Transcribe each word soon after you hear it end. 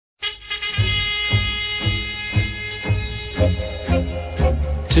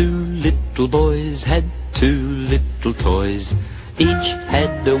little boys had two little toys. Each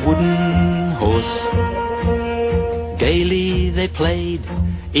had a wooden horse. Gaily they played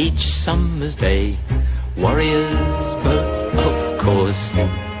each summer's day. Warriors both, of course.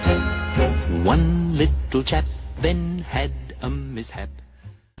 One little chap then had a mishap.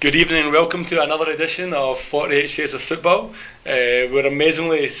 Good evening and welcome to another edition of 48 Shades of Football. We're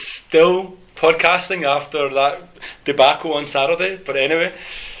amazingly still podcasting after that debacle on Saturday, but anyway,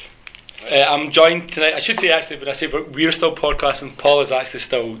 I'm joined tonight. I should say actually, when I say we're still podcasting, Paul is actually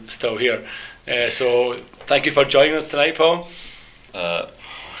still here. So thank you for joining us tonight, Paul.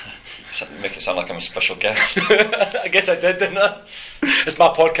 Make it sound like I'm a special guest. I guess I did, didn't I? It's my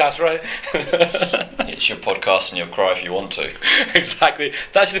podcast, right? It's your podcast and you'll cry if you want to. Exactly.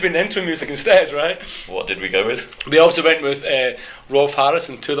 That should have been intro music instead, right? What did we go with? We also went with Rolf Harris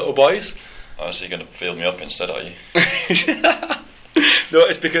and Two Little Boys. Oh, so you're going to field me up instead, are you? No,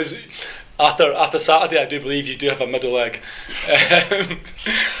 it's because after Saturday I do believe you do have a middle leg.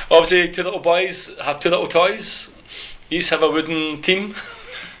 Obviously, Two Little Boys have two little toys. Each have a wooden team.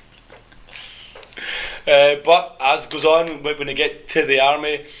 But as goes on, when they get to the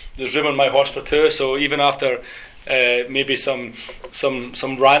army, there's room on my horse for two. So even after maybe some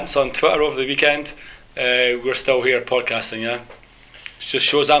rants on Twitter over the weekend, we're still here podcasting. Yeah, it just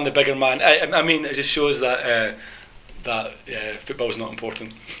shows I'm the bigger man. I mean, it just shows that football is not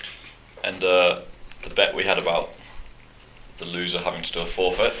important. And the bet we had about the loser having to do a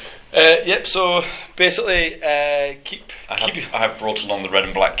forfeit. Yep. So basically, I have brought along the red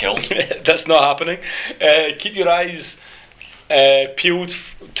and black kilt. That's not happening. Keep your eyes peeled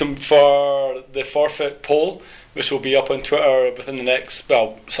for the forfeit poll, which will be up on Twitter within the next,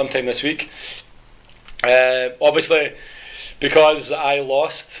 sometime this week. Obviously, because I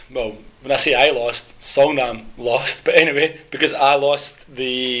lost. Well, when I say I lost, Seongnam lost. But anyway, because I lost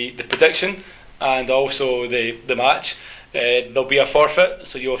the prediction and also the match. There'll be a forfeit,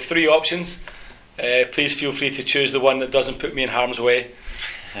 so you have three options. Please feel free to choose the one that doesn't put me in harm's way.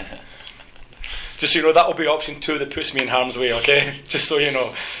 Just so you know, that will be option 2 that puts me in harm's way, okay? Just so you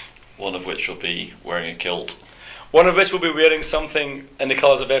know. One of which will be wearing a kilt. One of which will be wearing something in the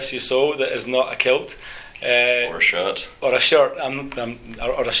colours of FS Seoul that is not a kilt. Or a shirt. Or a shirt,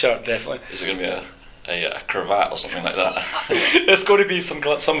 or a shirt, definitely. Is it going to be a cravat or something like that? It's going to be some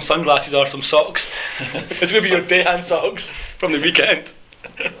sunglasses or some socks. It's going to be your day hand socks from the weekend.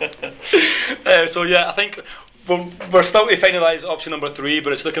 So yeah, I think we're still to finalise option number 3,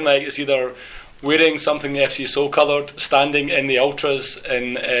 but it's looking like it's either wearing something FC Seoul coloured, standing in the ultras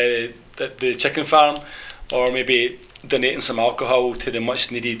in the chicken farm, or maybe donating some alcohol to the much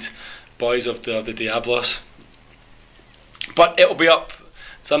needed boys of the Diablos. But it'll be up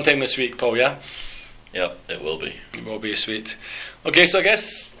sometime this week, Paul, yeah? Yeah, it will be. It will be, sweet. Okay, so I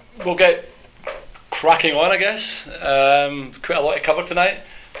guess we'll get cracking on, I guess. Quite a lot to cover tonight.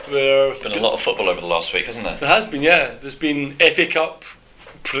 There's been a lot of football over the last week, hasn't there? There has been, yeah. There's been FA Cup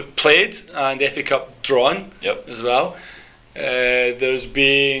played and FA Cup drawn as well. There's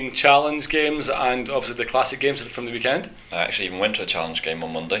been challenge games and obviously the classic games from the weekend. I actually even went to a challenge game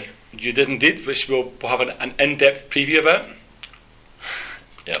on Monday. You did indeed, which we'll have an in-depth preview about.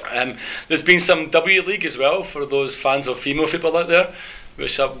 Yep. There's been some W League as well for those fans of female football out there,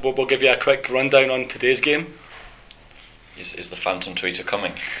 which we'll give you a quick rundown on today's game. Is the Phantom Tweeter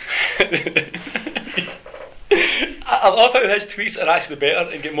coming? I love how his tweets are actually better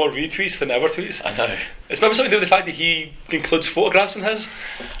and get more retweets than our tweets. I know. It's maybe something to do with the fact that he includes photographs in his.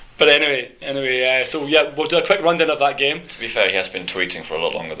 But anyway, so yeah, we'll do a quick rundown of that game. To be fair, he has been tweeting for a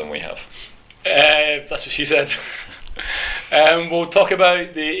lot longer than we have. That's what she said. We'll talk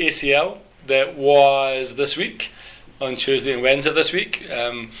about the ACL that was this week, on Tuesday and Wednesday this week.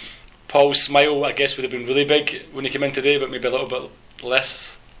 Paul's smile, I guess, would have been really big when he came in today, but maybe a little bit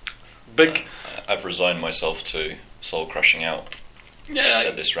less big. I've resigned myself to soul crushing out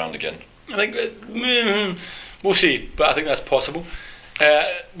at this round again. I think we'll see, but I think that's possible.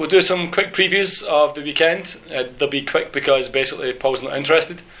 We'll do some quick previews of the weekend. They'll be quick because basically Paul's not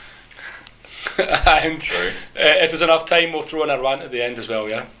interested. And True. If there's enough time, we'll throw in a rant at the end as well.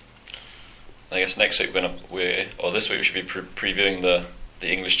 Yeah. I guess next week this week we should be previewing the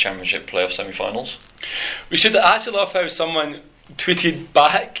English Championship playoff semi-finals. We should. I actually love how someone tweeted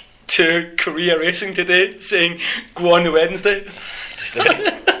back to Korea Racing today saying, "Go on the Wednesday."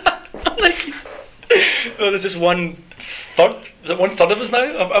 There's just 1/3. Is it 1/3 of us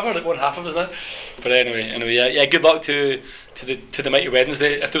now? I've heard it 1/2 of us now. But anyway, yeah. Good luck to the mighty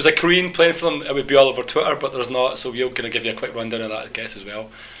Wednesday. If there was a Korean playing for them, it would be all over Twitter, but there's not. So we'll kind of give you a quick rundown of that, I guess, as well.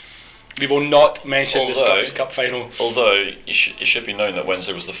 We will not mention the Although- Scottish Cup final. Although it should be known that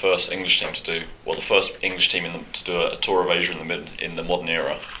Wednesday was the first English team to do a tour of Asia in the modern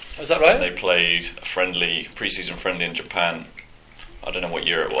era. Is that right? And they played a pre-season friendly in Japan. I don't know what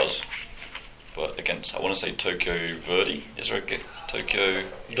year it was, but against, I want to say, Tokyo Verdy. Is there a Tokyo?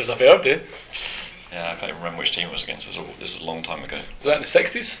 There's a Verde. Yeah, I can't even remember which team it was against. This was a long time ago. Was that in the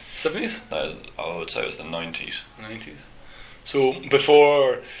 60s, 70s? No, I would say it was the 90s. 90s. So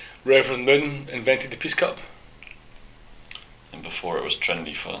before Reverend Moon invented the Peace Cup. And before it was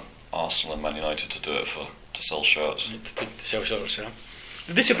trendy for Arsenal and Man United to do it to sell shirts. To sell shirts, yeah.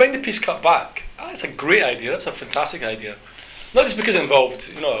 They should bring the Peace Cup back. That's a great idea. That's a fantastic idea. Not just because it involved,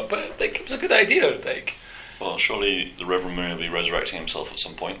 but like, it was a good idea. Like, Well, surely the Reverend Moon will be resurrecting himself at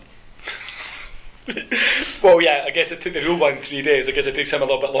some point. well, yeah, I guess it took the real one 3 days. I guess it takes him a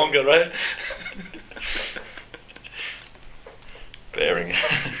little bit longer, right? Bearing.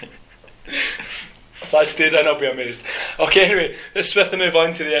 If that stays in, I'll be amazed. Okay, anyway, let's swiftly move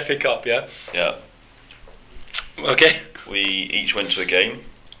on to the FA Cup, yeah? Yeah. Okay. We each went to a game.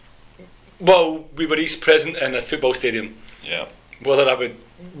 Well, we were each present in a football stadium. Yeah. Whether I would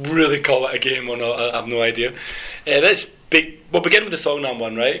really call it a game or not, I have no idea. We'll begin with the Seongnam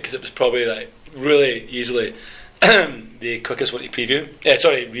one, right? Because it was probably like really easily the quickest one to review, as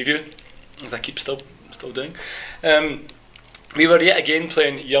I keep still doing. We were yet again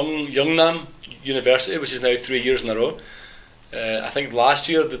playing Seongnam University, which is now 3 years in a row. I think last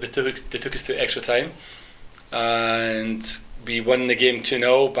year they took us to extra time, and we won the game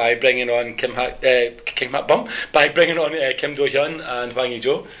 2-0 by bringing on Kim Do Hyun and Hwang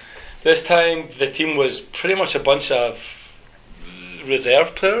Hee-jo. This time the team was pretty much a bunch of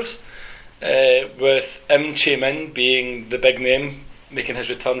reserve players, with Im Chae-min being the big name, making his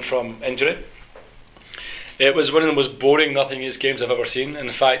return from injury. It was one of the most boring nothing-use games I've ever seen.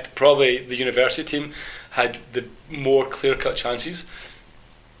 In fact, probably the university team had the more clear-cut chances.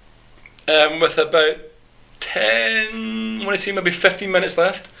 With about 15 minutes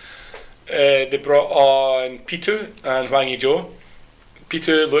left, they brought on P2 and Hwang Hee-jo.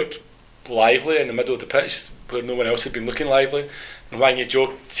 P2 looked lively in the middle of the pitch where no one else had been looking lively, and Hwang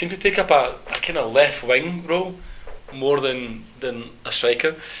Hee-jo seemed to take up a kind of left wing role more than a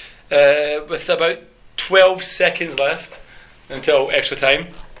striker. With about 12 seconds left until extra time,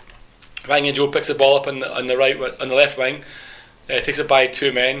 Hwang Hee-jo picks the ball up on the left wing, takes it by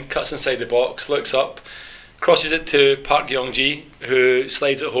two men, cuts inside the box, looks up, crosses it to Park Yeong-ji, who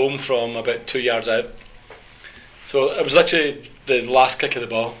slides it home from about 2 yards out. So it was literally the last kick of the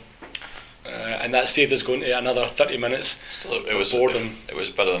ball, and that saved us going to another 30 minutes. Still, it was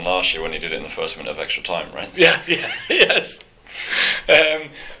better than last year when he did it in the first minute of extra time, right? Yeah, yes.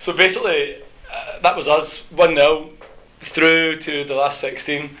 So basically, that was us 1-0 through to the last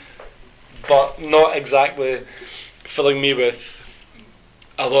 16, but not exactly filling me with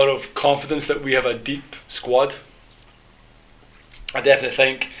a lot of confidence that we have a deep squad. I definitely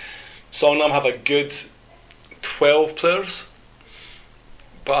think Seongnam have a good 12 players,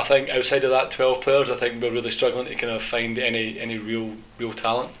 but I think outside of that 12 players, I think we're really struggling to kind of find any real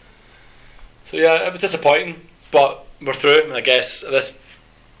talent. So yeah, it was disappointing, but we're through, and I guess at this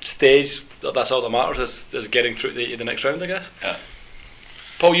stage that's all that matters is getting through to the next round, I guess. Yeah.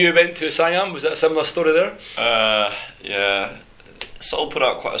 Paul, you went to Seongnam. Was it a similar story there? Yeah. Seoul put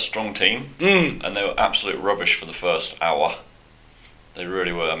out quite a strong team, and they were absolute rubbish for the first hour. They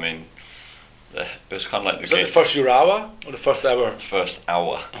really were. I mean, it was kind of like Was it the first hour or the first hour? The first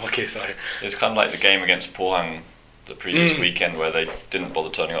hour. Okay, sorry. It was kind of like the game against Pohang the previous weekend, where they didn't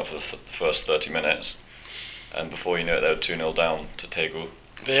bother turning up for the first 30 minutes, and before you know it, they were 2-0 down to Daegu.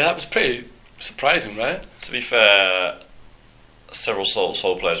 Yeah, that was pretty surprising, right? To be fair, several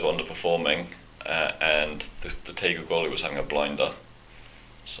Seoul players were underperforming, and the Daegu goalie was having a blinder.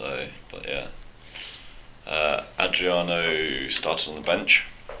 So, but yeah, Adriano started on the bench,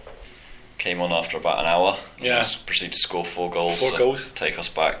 came on after about an hour, and proceeded to score 4 goals. Take us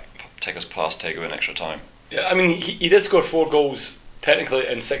past Daegu in extra time. Yeah, I mean he did score 4 goals technically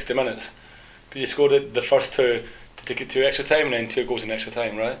in 60 minutes, because he scored the first 2 to take it to extra time, and then 2 goals in extra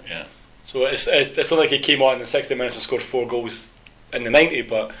time, right? Yeah. So it's not like he came on in 60 minutes and scored 4 goals in the 90,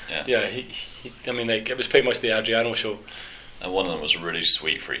 but yeah, he I mean, like, it was pretty much the Adriano show. And one of them was a really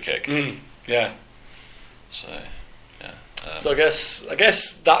sweet free kick. Yeah. So, yeah. So I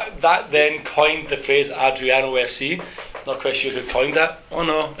guess that then coined the phrase Adriano FC. Not quite sure who coined that. Oh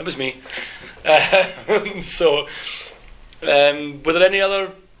no, it was me. So, were there any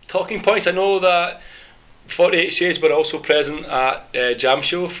other talking points? I know that 48 Shades were also present at Jam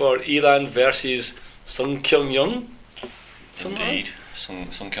Show for Elan versus Sung Kyung Young. Indeed.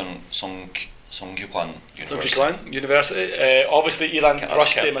 Songkyuan University. Obviously, Elan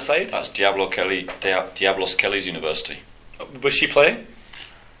brushed them aside. That's Diablos Kelly's university. Was she playing?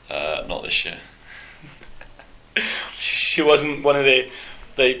 Not this year. She wasn't one of the.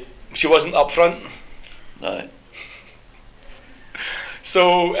 She wasn't up front. No.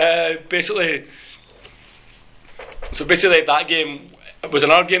 So basically, that game was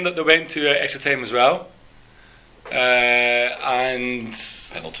another game that they went to extra time as well, and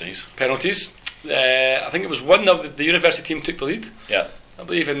penalties. I think it was 1-0. The university team took the lead. Yeah, I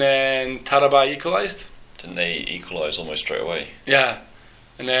believe, and then Tarabai equalised. Didn't they equalise almost straight away? Yeah,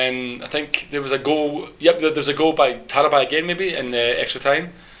 and then I think there was a goal. Yep, there was a goal by Tarabai again, maybe in extra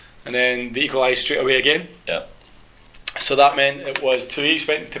time, and then they equalised straight away again. Yeah. So that meant it was 2-each,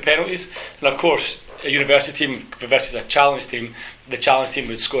 went to penalties, and of course a university team versus a challenge team, the challenge team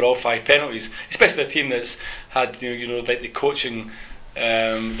would score all 5 penalties, especially a team that's had like the coaching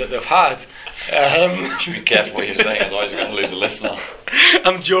that they've had. You should be careful what you're saying, otherwise you're going to lose a listener.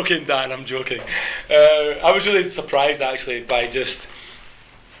 I'm joking, Dan. I'm joking. I was really surprised actually by just.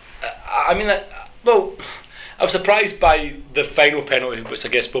 I was surprised by the final penalty, which I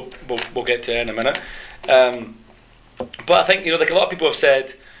guess we'll get to in a minute. But I think like a lot of people have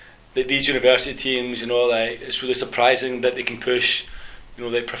said that these university teams, like it's really surprising that they can push,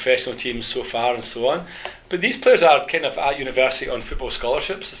 like professional teams so far and so on. But these players are kind of at university on football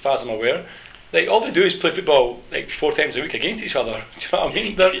scholarships, as far as I'm aware. Like all they do is play football like 4 times a week against each other. Do you know what I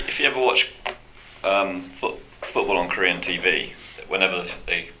mean? If you ever watch football on Korean TV, whenever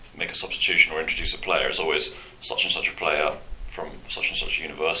they make a substitution or introduce a player, it's always such and such a player from such and such a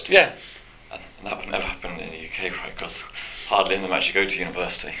university. Yeah. And that would never happen in the UK, right? Because hardly any of them actually go to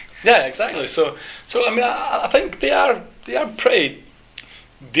university. Yeah, exactly. So I mean, I think they are pretty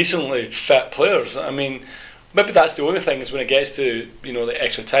decently fit players. I mean, maybe that's the only thing is when it gets to the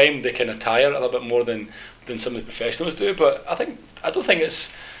extra time, they kind of tire a little bit more than some of the professionals do. But I don't think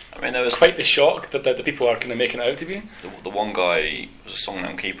it's. I mean, there was quite the shock that the people are kind of making it out to be. The one guy was a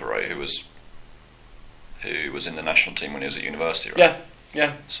Seongnam keeper, right? Who was in the national team when he was at university, right? Yeah.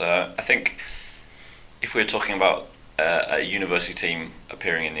 Yeah. So I think if we're talking about a university team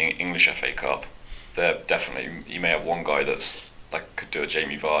appearing in the English FA Cup, there definitely you may have one guy that's like could do a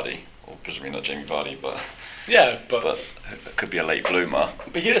Jamie Vardy, or presumably not Jamie Vardy, but but it could be a late bloomer.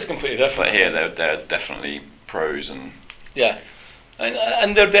 But here it's completely different. But here they're definitely pros and yeah,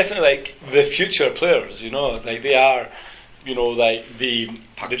 and they're definitely like the future players. Like they are. Like the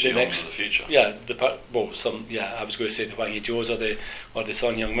next of the future. Yeah, I was going to say the Wang Joes or the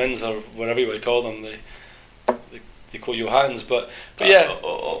Seongnam Mins or whatever you would call them, the Ko Johans, but yeah.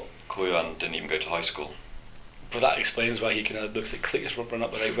 Or Ko Johan didn't even go to high school. But that explains why he kind of looks like Cletus run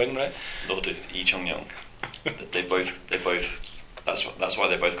up the right wing, right? Nor did Lee Chung-young. They both. That's why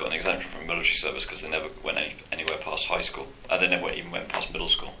they both got an exemption from military service, because they never went anywhere past high school. They never even went past middle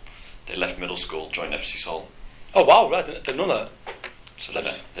school. They left middle school, joined FS Seoul. Oh wow! Right, I didn't know that. So they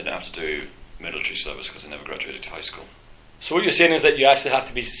don't have to do military service because they never graduated to high school. So what you're saying is that you actually have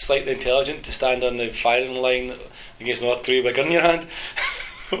to be slightly intelligent to stand on the firing line against North Korea with a gun in your hand.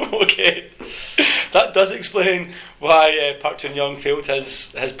 Okay, that does explain why Park Chun-young failed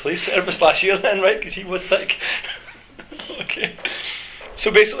his police service last year, then, right? Because he was thick. Okay,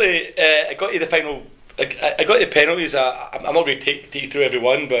 so basically, I got you the final. I got you the penalties. I'm not going to take you through every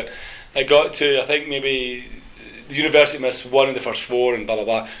one, but I got to, I think maybe the university missed 1 in the first 4 and blah blah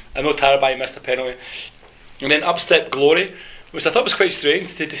blah. I know Tarabai missed a penalty, and then up stepped Glory, which I thought was quite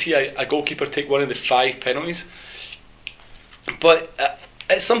strange to see a goalkeeper take 1 of the 5 penalties. But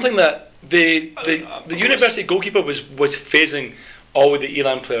it's something that the university goalkeeper was phasing all of the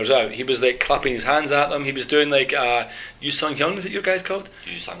Elan players out. He was like clapping his hands at them. He was doing like Yu Sang Hyun, is it your guys called?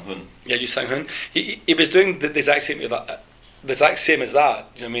 Yu Sang Hun. Yeah, Yu Sang Hun. He was doing the exact same as that. You know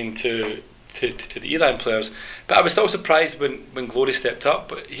what I mean, to the Elan players. But I was still surprised when Glory stepped up.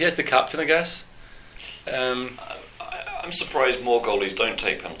 But he is the captain, I guess. I'm surprised more goalies don't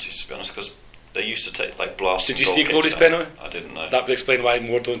take penalties, to be honest, because they used to take like blasting. Did you see Glory's penalty? I didn't know. That would explain why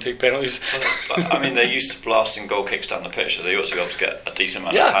more don't take penalties. But I mean, they're used to blasting goal kicks down the pitch, so they ought to be able to get a decent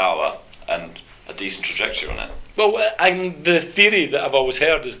amount of power and a decent trajectory on it. Well, and the theory that I've always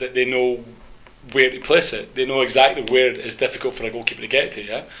heard is that they know where to place it. They know exactly where it's difficult for a goalkeeper to get to.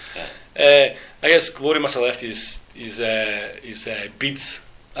 Yeah. I guess Glory must have left his beads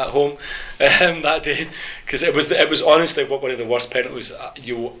at home that day, because it was honestly one of the worst penalties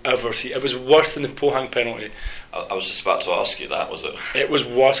you'll ever see. It was worse than the Pohang penalty. I was just about to ask you that. Was it? It was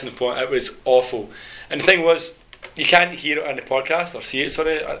worse than the Pohang. It was awful. And the thing was, you can't hear it on the podcast or see it on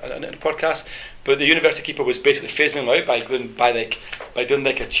the podcast, but the university keeper was basically phasing him out by doing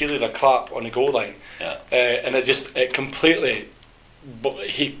like a cheerleader clap on the goal line, and it completely,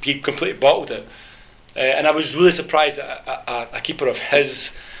 he completely bottled it, and I was really surprised that a keeper of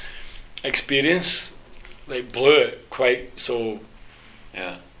his experience like blew it quite so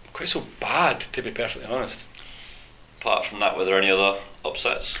bad, to be perfectly honest. Apart from that, were there any other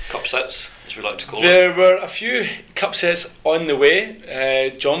upsets, cup sets, as we like to call There it? were a few cup sets on the way.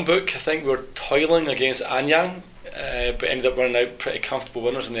 Jeonbuk, I think, were toiling against Anyang, but ended up running out pretty comfortable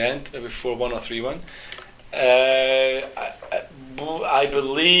winners in the end, maybe 4-1 or 3-1. I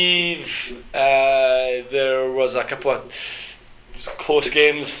believe there was a couple of close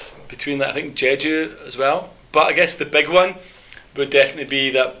games between, I think, Jeju as well. But I guess the big one would definitely be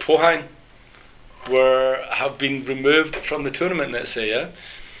that Pohang have been removed from the tournament, let's say,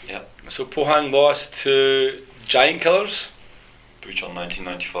 Yeah. So Pohang lost to Giant Killers, Bucheon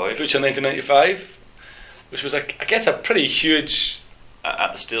 1995. Bucheon 1995, which was, I guess, a pretty huge...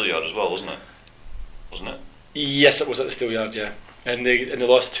 At the Steelyard as well, wasn't it? Wasn't it? Yes, it was at the Steelyard, yeah. And they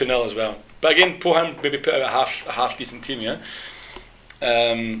lost 2-0 as well. But again, Pohang maybe put out a half decent team, yeah.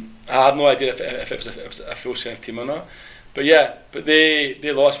 I have no idea if it was a full strength team or not. But yeah,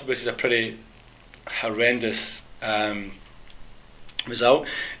 they lost, which is a pretty horrendous result.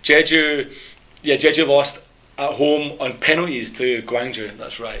 Jeju lost at home on penalties to Gwangju.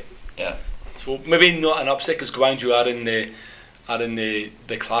 That's right. Yeah. So maybe not an upset because Gwangju are in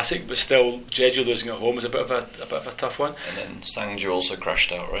the classic, but still Jeju losing at home is a bit of a tough one. And then Sangju also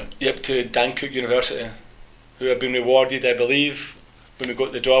crashed out, right? Yep, to Dankook University, who have been rewarded, I believe. When we go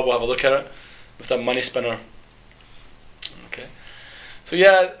to the job, we'll have a look at it with a money spinner. Okay. So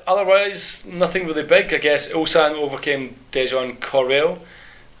yeah, otherwise nothing really big. I guess Ulsan overcame Daejeon Corel,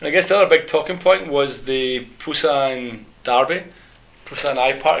 and I guess the other big talking point was the Busan derby, Busan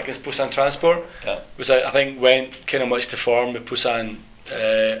I-Part against Busan Transport, which I think went kind of much to form with Busan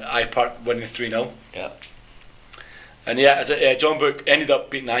I-Part winning 3-0. Yeah. And yeah, Jeonbuk ended up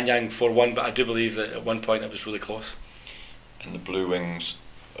beating Anyang 4-1, but I do believe that at one point it was really close. And the Blue Wings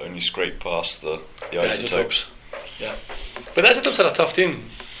only scraped past the Isotopes. Yeah, but the Isotopes are a tough team.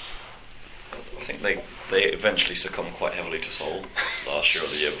 I think they eventually succumbed quite heavily to Seoul last year or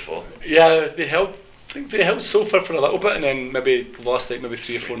the year before. Yeah, they held so far for a little bit, and then maybe lost like maybe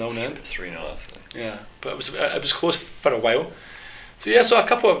 3 or 4-0 in the end. 3-0, I think. Yeah, but it was close for a while. So yeah, so a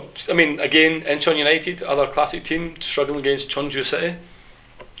couple of, I mean, again, Incheon United, other classic team, struggling against Cheonju City,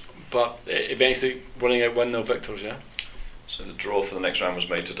 but eventually running out 1-0 victors. Yeah. So the draw for the next round was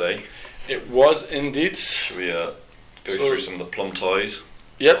made today. It was indeed. Should we go through some of the plum ties?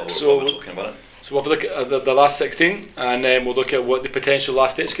 Yep. While we're talking about it. So we'll have a look at the last 16, and then we'll look at what the potential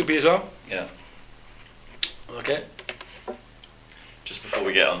last 8s could be as well. Yeah. Okay. Just before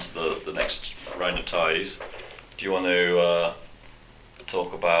we get on to the next round of ties, do you want to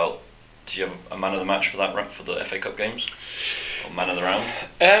talk about? Do you have a man of the match for the FA Cup games, or man of the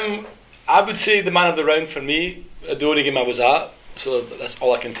round? I would say the man of the round for me, the only game I was at, so that's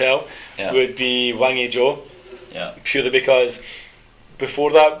all I can tell, would be Wang Yi-jo. Yeah. Purely because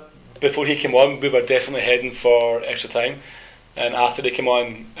before he came on, we were definitely heading for extra time, and after they came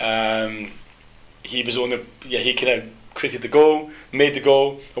on, he kind of created the goal, made the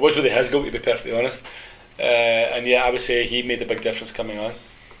goal. It was really his goal, to be perfectly honest, and yeah, I would say he made a big difference coming on.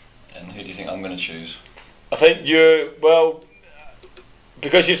 And who do you think I'm going to choose? I think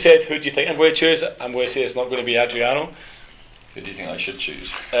because you've said who do you think I'm going to choose, I'm going to say it's not going to be Adriano. Who do you think I should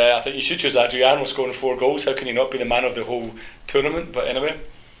choose? I think you should choose Adriano, scoring 4 goals. How can he not be the man of the whole tournament? But anyway,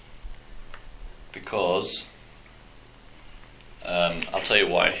 because I'll tell you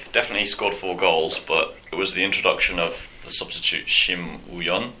why. Definitely he scored 4 goals, but it was the introduction of the substitute Shim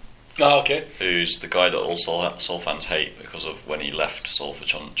Woo-yeon. Okay. Who's the guy that all Seoul fans hate because of when he left Seoul for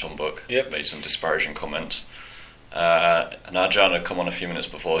Jeonbuk. Yep. Made some disparaging comments. And Adriano had come on a few minutes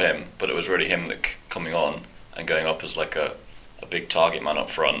before him, but it was really him that coming on and going up as like a big target man up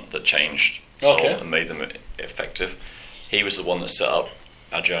front that changed Seoul and made them effective. He was the one that set up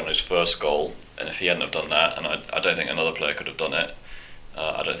Adriano's first goal, and if he hadn't have done that, and I don't think another player could have done it,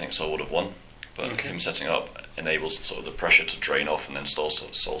 I don't think Seoul would have won. But him setting up enables sort of the pressure to drain off, and then Seoul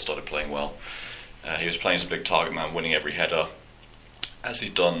started playing well. He was playing as a big target man, winning every header, as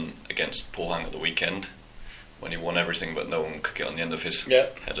he'd done against Pohang at the weekend, when he won everything but no one could get on the end of his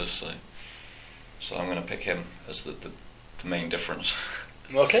headers. So I'm going to pick him as the main difference.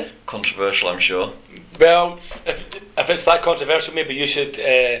 Okay. Controversial, I'm sure. Well, if it's that controversial, maybe you should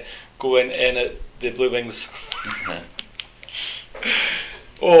go in at the Blue Wings.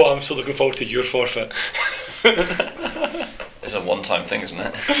 Oh, I'm so looking forward to your forfeit. It's a one-time thing, isn't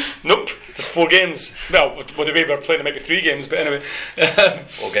it? Nope. There's 4 games. Well, with the way we're playing, it might be 3 games, but anyway.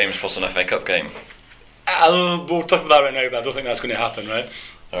 4 games plus an FA Cup game. We'll talk about that right now, but I don't think that's going to happen, right?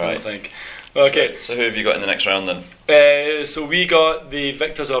 All right. I don't think. Okay. So who have you got in the next round then? So we got the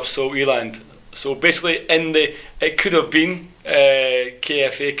victors of Seoul Eland. So basically, it could have been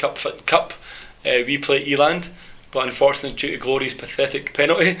KFA Cup. We play Eland, but unfortunately, due to Glory's pathetic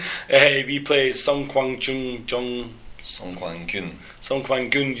penalty, we play Songkwangun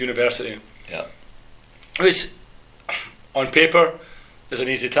University. Yeah. Which, on paper, is an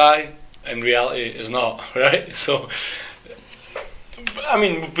easy tie. In reality, is not, right? So, I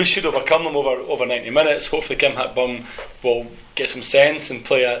mean, we should overcome them over 90 minutes. Hopefully, Kim Hat Bum will get some sense and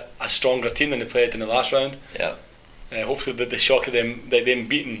play a stronger team than they played in the last round. Yeah. Hopefully, the shock of them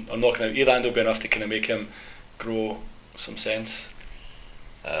beating or knocking out Eland will be enough to kind of make him grow some sense.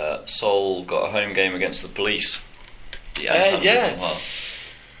 Seoul got a home game against the Police. Yeah.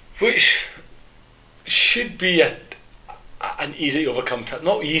 Which should be an easy to overcome.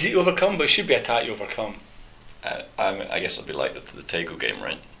 Not easy to overcome, but it should be a tie to overcome. I guess it'll be like the Tegel game,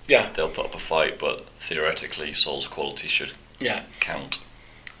 right? Yeah. They'll put up a fight, but theoretically, Seoul's quality should count.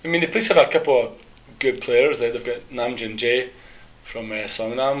 I mean, the Police have a couple of good players. They've got Namjoon Jae from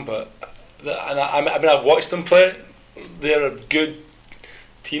Seongnam, but I've watched them play. They're a good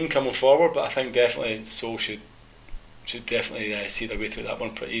team coming forward, but I think definitely Seoul should definitely see their way through that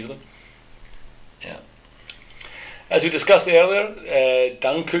one pretty easily. Yeah. As we discussed earlier,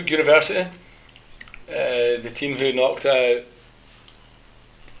 Dankook University, the team who knocked out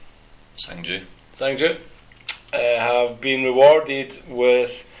Sangju, have been rewarded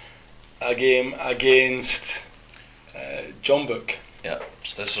with a game against Jeonbuk. Yeah,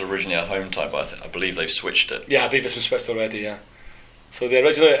 so this was originally a home tie, but I believe they've switched it. Yeah, I believe it's been switched already, yeah. So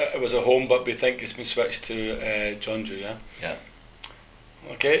originally it was a home, but we think it's been switched to Jeonju, yeah? Yeah.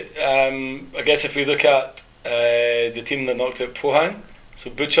 Okay, I guess if we look at the team that knocked out Pohang, so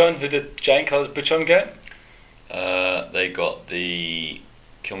Bucheon, who did Giant Colours Bucheon get? They got the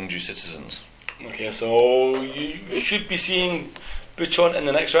Gyeongju Citizens. Okay, so you should be seeing Bucheon in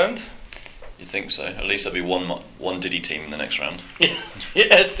the next round? You think so? At least there'll be one Diddy team in the next round.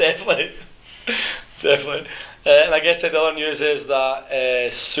 Yes, definitely. Definitely. And I guess the other news is that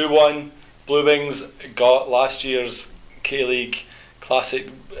Suwon Blue Wings got last year's K-League Classic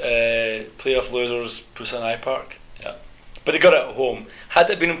playoff losers Busan I Park. Yeah. But they got it at home.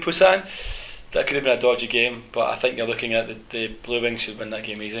 Had it been in Busan, that could have been a dodgy game, but I think you're looking at the Blue Wings should win that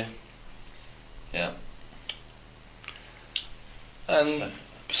game easy. Yeah. And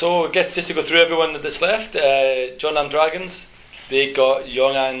so I guess just to go through everyone that's left, Jeonnam Dragons, they got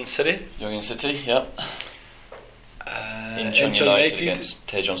Yongin City. Yongin City, yeah. Incheon United against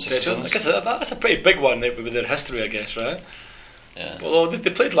Daejeon Citizens. I guess that's a pretty big one with their history, I guess, right? Yeah. Although they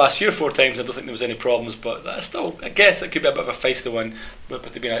played last year 4 times, I don't think there was any problems, but that's still, I guess it could be a bit of a feisty one, but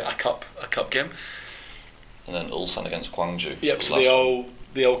there being a cup game. And then Ulsan against Gwangju. Yep, so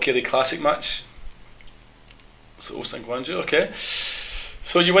the all K-League Classic match. So Ulsan Gwangju, okay.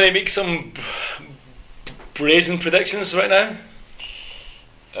 So you want to make some brazen predictions right now?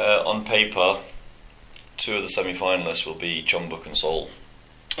 On paper, 2 of the semi-finalists will be Jeonbuk and Seoul.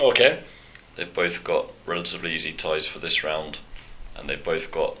 Okay. They've both got relatively easy ties for this round, and they've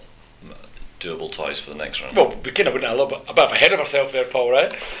both got doable ties for the next round. Well, we kind of went a bit ahead of ourselves there, Paul,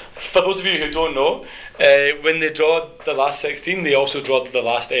 right? For those of you who don't know, when they draw the last 16, they also draw the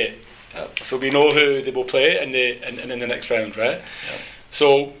last 8. Yeah. So we know who they will play in the next round, right? Yeah.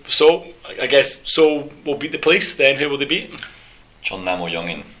 So I guess Seoul will beat the Police. Then who will they beat? Jeonnam or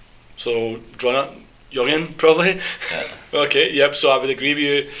Yongin. So drawn up Yongin probably. Yeah. Okay. Yep. So I would agree with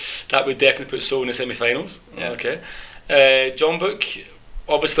you. That would definitely put Seoul in the semi-finals. Yeah. Okay. Jeonbuk,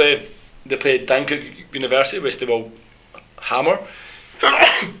 obviously they played Dankook University, which they will hammer.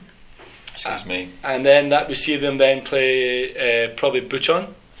 Excuse me. And then that we see them then play probably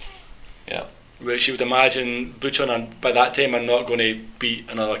Bucheon. Yeah. Which you would imagine Bucheon by that time are not going to beat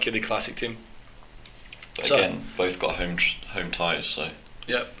another K-League Classic team. But again, both got home ties, so.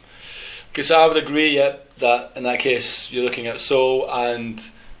 Yep. Okay, so I would agree, that in that case you're looking at Seoul and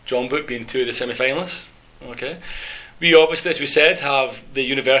Jeonbuk being 2 of the semi-finalists. Okay. We obviously, as we said, have the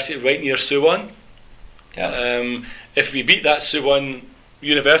university right near Suwon. Yeah. If we beat that Suwon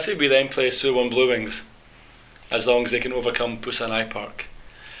University, we then play Suwon Blue Wings, as long as they can overcome Busan I Park.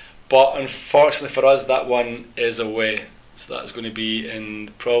 But unfortunately for us, that one is away. So that's going to be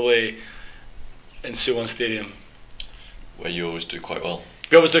probably in Suwon Stadium, where you always do quite well.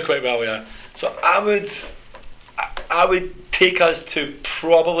 We always do quite well, yeah. So I would take us to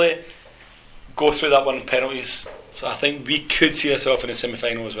probably go through that one in penalties. So I think we could see ourselves in the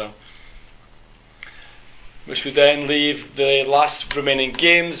semi-final as well. which would then leave the last remaining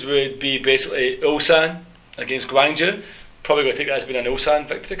games would be basically Ulsan against Gwangju. Probably going to take that as being an Ulsan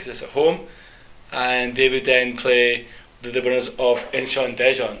victory because it's at home, and they would then play the winners of Incheon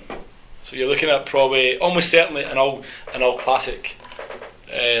Daejeon. So you're looking at probably almost certainly an all classic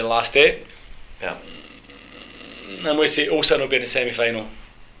last day. Yeah. And we say Ulsan will be in the semi-final.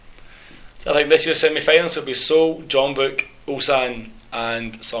 So I think this year's semi-finals will be Seoul, Jeonbuk, Ulsan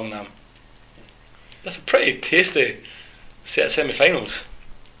and Seongnam. That's a pretty tasty set of semi-finals.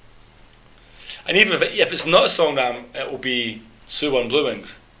 And even if it's not Seongnam, it will be Suwon Blue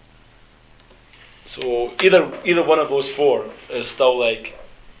Wings. So either one of those four is still like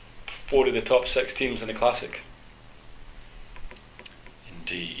 4 of the top 6 teams in the Classic.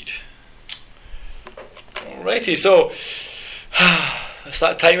 Indeed. Alrighty, so it's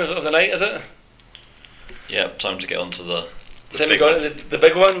that time of the night, is it? Yeah, time to get on to the Time big to go one. on to the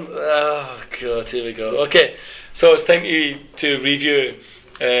big one. Oh god, here we go. Okay, so it's time to review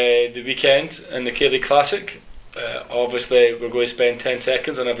the weekend in the K-League Classic. Obviously, we're going to spend 10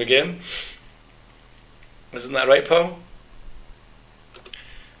 seconds on every game. Isn't that right, Paul?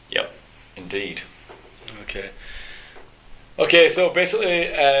 Yep, indeed. Okay, so basically,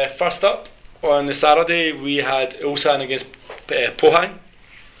 first up on the Saturday, we had Ulsan against Pohang.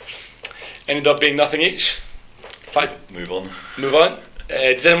 Ended up being nothing each. In fact, Move on.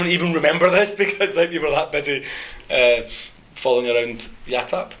 Does anyone even remember this? Because like we were that busy following around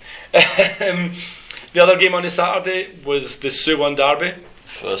Yatap. The other game on the Saturday was the Suwon Derby.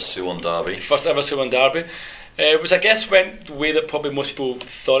 First Suwon Derby. First ever Suwon Derby. Which I guess went the way that probably most people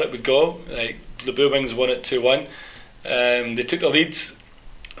thought it would go. Like the Blue Wings won it 2-1. They took the lead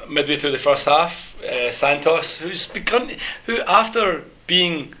midway through the first half. Santos, who after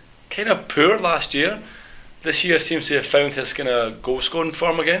being kind of poor last year, this year seems to have found his kind of goal scoring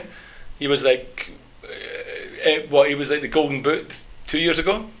form again. He was like, he was like the Golden Boot 2 years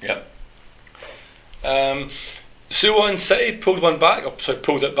ago. Yep. Suwon City pulled it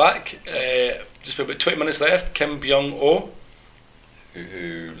back. Just about 20 minutes left. Kim Byung-oh,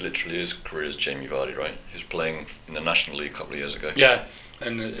 Who literally his career is Jamie Vardy, right? He was playing in the National League a couple of years ago. yeah,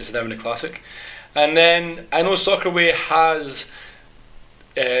 and is now in the Classic. And then I know Soccerway has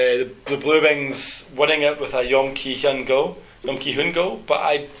the Blue Wings winning it with a Yong Ki-hyun goal, but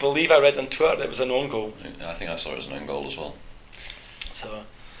I believe I read on Twitter that it was an own goal. I think I saw it as an own goal as well. So,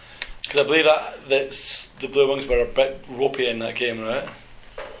 because I believe that the Blue Wings were a bit ropey in that game, right?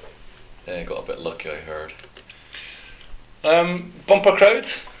 Yeah, got a bit lucky, I heard. Bumper crowd.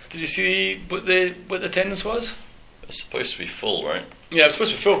 Did you see what the attendance was? It's supposed to be full, right? Yeah, it was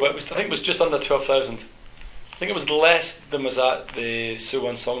supposed to be full, but I think it was just under 12,000. I think it was less than was at the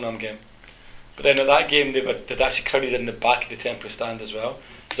Suwon Seongnam game. But then at that game, they'd actually crowded in the back of the temporary stand as well,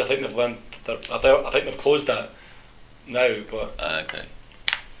 because I think they've closed that now. But Okay.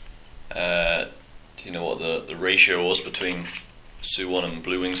 Do you know what the ratio was between Suwon and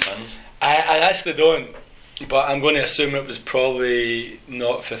Blue Wings fans? I actually don't. But I'm going to assume it was probably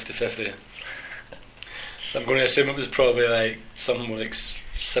not 50-50. So I'm going to assume it was probably like something more like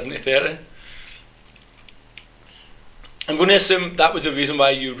 70-30. I'm going to assume that was the reason why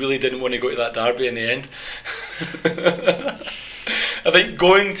you really didn't want to go to that derby in the end. I think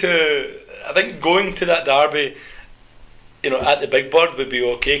going to that derby, at the big board would be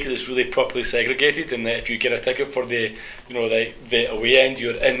okay because it's really properly segregated, and if you get a ticket for the away end,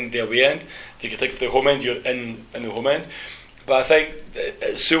 you're in the away end. If you get a ticket for the home end, you're in the home end. But I think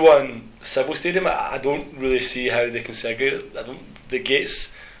at Suwon Civil Stadium, I don't really see how they can segregate it. The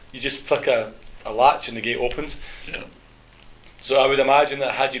gates, you just flick a latch and the gate opens. Yeah. So I would imagine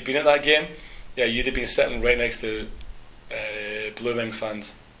that had you been at that game, you'd have been sitting right next to Blue Wings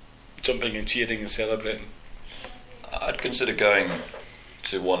fans, jumping and cheering and celebrating. I'd consider going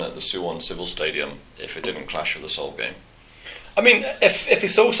to one at the Suwon Civil Stadium if it didn't clash with the Seoul game. I mean, if the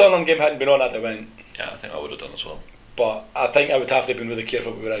Seoul Seongnam game hadn't been on, I'd have went. Yeah, I think I would have done as well. But I think I would have to have been really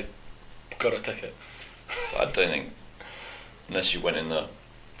careful where I got a ticket. But I don't think, unless you went in the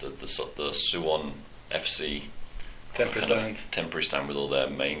Suwon FC Temporary kind of stand. temporary stand with all their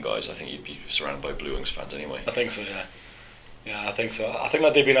main guys, I think you'd be surrounded by Blue Wings fans anyway. I think so, yeah. Yeah, I think so. I think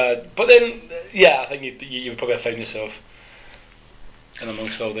that'd been a. But then, I think you would probably have found yourself in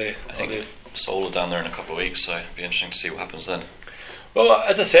amongst all the. I think Seoul are down there in a couple of weeks, so it'd be interesting to see what happens then. Well,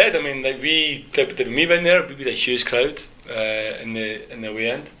 as I said, I mean, like we went there, we had a huge crowd in the away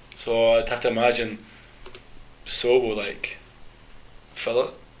end, so I'd have to imagine Seoul will like fill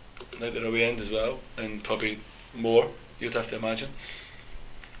it like their away end as well, and probably more. You'd have to imagine.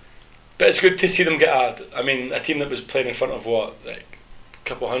 But it's good to see them get a team that was playing in front of a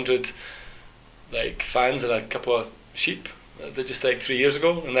couple hundred like fans and a couple of sheep. They just like 3 years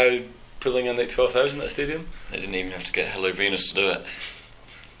ago, and now pulling in like 12,000 at the stadium. They didn't even have to get Hello Venus to do it.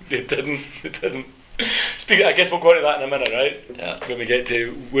 They didn't. Speaking, I guess we'll go into that in a minute, right? Yeah. When we get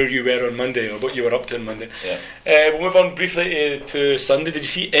to where you were on Monday or what you were up to on Monday. Yeah. We'll move on briefly to Sunday. Did you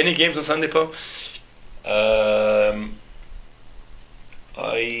see any games on Sunday, Paul? I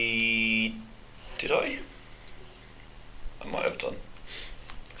might have done.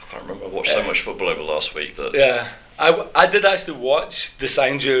 I can't remember. I watched so much football over last week that. Yeah. I did actually watch the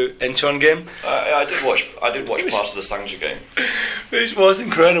Sangju Incheon game. I did watch part of the Sangju game, which was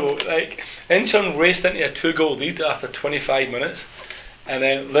incredible. Like, Incheon raced into a 2-goal lead after 25 minutes, and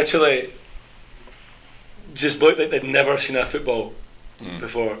then literally just looked like they'd never seen a football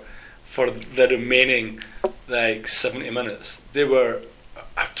before for the remaining like 70 minutes. They were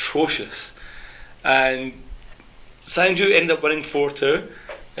atrocious, and Sangju ended up winning 4-2.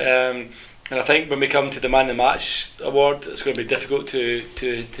 And I think when we come to the Man of the Match award, it's going to be difficult to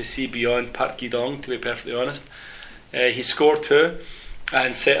see beyond Park Ki-dong, to be perfectly honest. He scored 2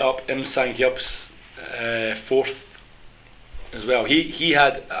 and set up Im Sang-hyup's 4th as well. He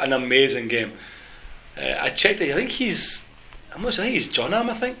had an amazing game. I checked it. I think he's Jeonnam.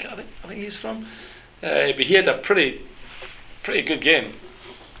 I think he's from. But he had a pretty good game.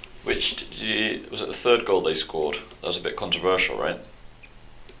 Was it the 3rd goal they scored? That was a bit controversial, right?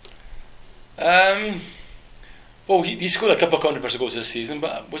 Well, he scored a couple of controversial goals this season,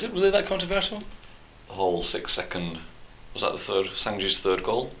 but was it really that controversial? The whole 6-second, was that Sangju's 3rd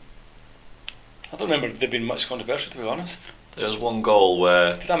goal? I don't remember there being much controversial, to be honest. There was one goal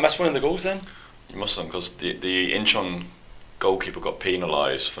where... Did I miss one of the goals then? You must have, because the Incheon goalkeeper got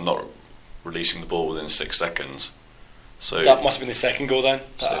penalised for not releasing the ball within 6 seconds. So that must have been the 2nd goal then.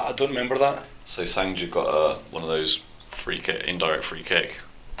 I don't remember that. So Sangju got one of those indirect free kick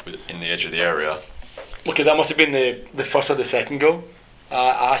in the edge of the area. Okay, that must have been the 1st or the 2nd goal.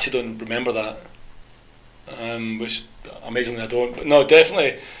 I actually don't remember that, which amazingly I don't. But no,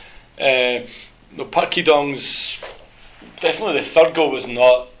 definitely, Park Ki-dong's definitely the 3rd goal was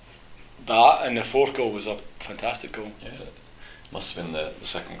not that, and the 4th goal was a fantastic goal. Yeah, it must have been the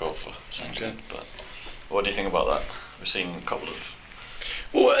 2nd goal for Sangju. Okay. But what do you think about that? We've seen a couple of.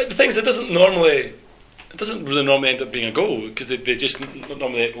 Well, the thing is, it doesn't really normally end up being a goal because they just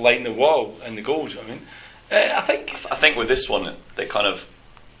normally line the wall and the goals. I mean, I think with this one they kind of,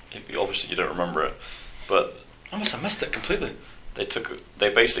 obviously you don't remember it, but I must have missed it completely. They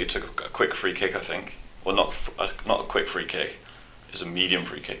basically took a quick free kick. I think, well, not a quick free kick. It's a medium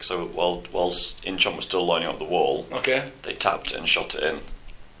free kick. So whilst Incheon was still lining up the wall, okay, they tapped it and shot it in.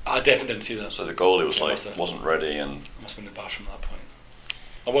 I definitely didn't see that. So the goalie wasn't ready, and I must have been in the bathroom at that point.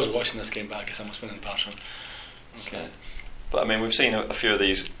 I was watching this game, but I guess I must have been in the bathroom. Okay. But I mean, we've seen a few of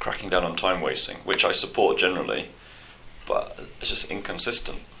these cracking down on time wasting, which I support generally, but it's just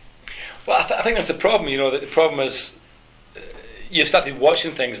inconsistent. Well, I think that's the problem. You know, that the problem is you've started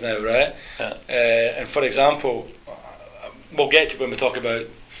watching things now, right? Yeah. And for example, we'll get to when we talk about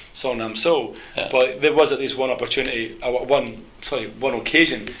Seongnam Seoul, yeah. But there was at least one opportunity, one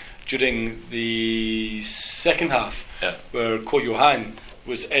occasion during the second half, yeah, where Ko Yo-han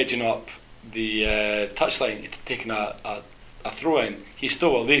was edging up the touchline, taking a throw in. He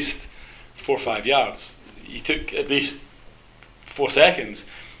stole at least 4 or 5 yards. He took at least 4 seconds.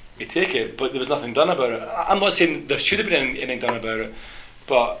 He take it, but there was nothing done about it. I'm not saying there should have been anything done about it,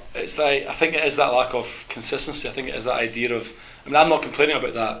 but it's like, I think it is that lack of consistency. I think it is that idea of, I mean, I'm not complaining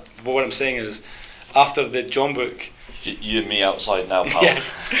about that, but what I'm saying is, after the Jeonbuk, you and me outside now, pal.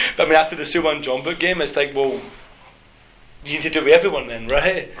 yes, but I mean, after the Suwon Jeonbuk game, it's like, well, you need to do it with everyone then,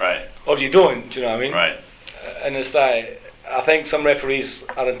 right? Right. Or you don't, do you know what I mean? Right. And it's like, I think some referees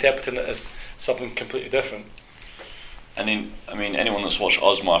are interpreting it as something completely different. And I mean, anyone that's watched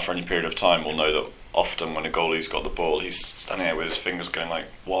Osmar for any period of time will know that often when a goalie's got the ball, he's standing there with his fingers going like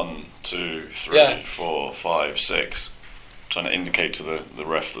 1, 2, 3, Yeah. 4, 5, 6, trying to indicate to the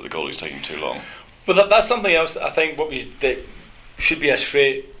ref that the goalie's taking too long. But that's something else that I think that should be a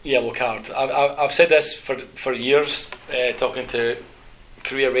straight yellow card. I've said this for years, talking to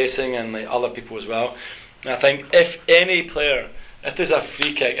Korea Racing and like other people as well. And I think if there's a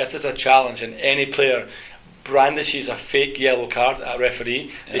free kick, if there's a challenge, and any player brandishes a fake yellow card at a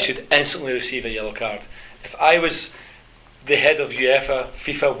referee, they should instantly receive a yellow card. If I was the head of UEFA,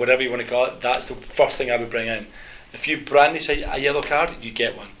 FIFA, whatever you want to call it, that's the first thing I would bring in. If you brandish a yellow card, you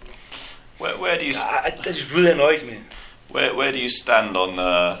get one. Where do you? It just really annoys me. Where do you stand on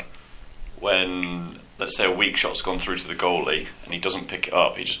when, let's say, a weak shot's gone through to the goalie and he doesn't pick it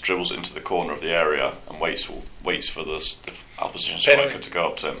up, he just dribbles it into the corner of the area and waits for the opposition striker to go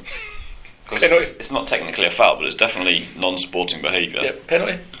up to him? Because it's not technically a foul, but it's definitely non-sporting behaviour. Yeah,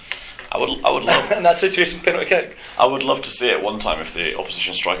 penalty. I would love in that situation, penalty kick. I would love to see it one time if the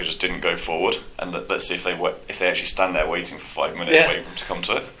opposition striker just didn't go forward, and let's see if they actually stand there waiting for 5 minutes waiting for him to come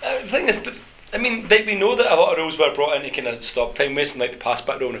to it. The thing is, but I mean, we know that a lot of rules were brought in to kind of stop time wasting, like the pass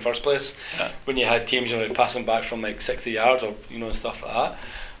back rule in the first place. Yeah. When you had teams, like passing back from like 60 yards or and stuff like that.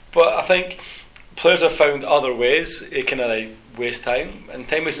 But I think players have found other ways to kind of like waste time, and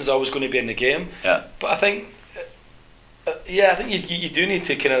time wasting is always going to be in the game. Yeah. But I think, I think you do need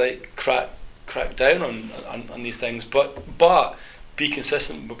to kind of like crack down on these things, but be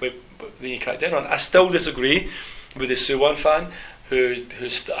consistent when you crack down on. I still disagree with the Suwon fan who's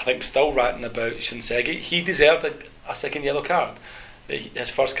I think still ranting about Shinseki. He deserved a second yellow card. His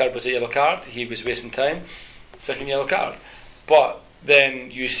first card was a yellow card. He was wasting time. Second yellow card. But then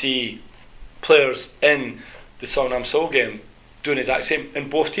you see players in the Seongnam Seoul game doing the exact same in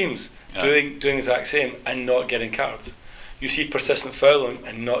both teams, doing the exact same and not getting cards. You see persistent fouling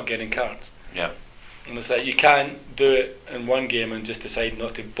and not getting cards. Yeah. And it's like you can't do it in one game and just decide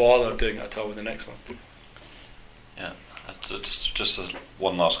not to bother doing it at all in the next one. Yeah. Just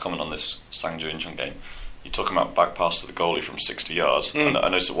one last comment on this Sangju Incheon game. You're talking about back pass to the goalie from 60 yards. And I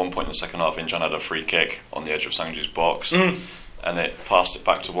noticed at one point in the second half, Incheon had a free kick on the edge of Sangju's box. And it passed it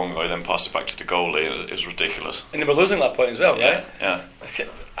back to one guy, then passed it back to the goalie. It was ridiculous. And they were losing that point as well, right? Yeah.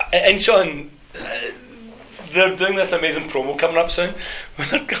 Incheon, they're doing this amazing promo coming up soon.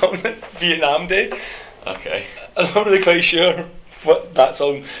 They're calling it Vietnam Day. Okay. I'm not really quite sure what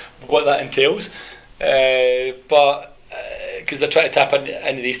that entails, but because they're trying to tap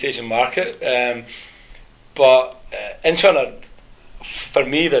into the East Asian market. But Incheon for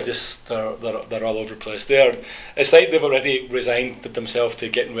me, they're all over the place. It's like they've already resigned themselves to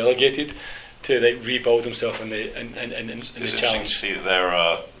getting relegated, to like rebuild themselves in the It's interesting challenge. to see that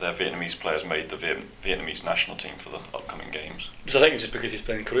their Vietnamese players made the Vietnamese national team for the upcoming games. Because I think it's just because he's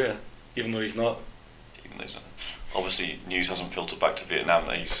playing in Korea, even though he's not. Obviously, news hasn't filtered back to Vietnam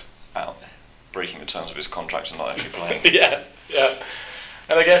that he's out breaking the terms of his contract and not actually playing. yeah.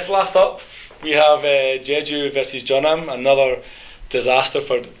 And I guess last up we have Jeju versus Jeonnam, another disaster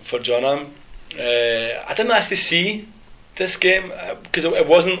for Jeonnam. I didn't actually see this game because it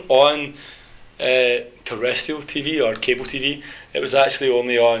wasn't on terrestrial TV or cable TV. It was actually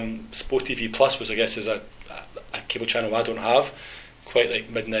only on Sport TV Plus, which I guess is a cable channel I don't have. Quite like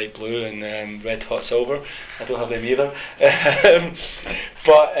Midnight Blue and Red Hot Silver. I don't have them either.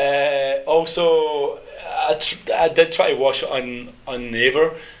 But also, I did try to watch it on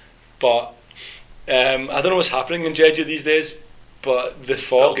Naver, but I don't know what's happening in Jeju these days. But the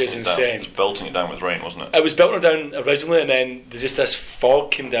fog is insane. It was belting it down with rain, wasn't it? It was belting it down originally, and then just this fog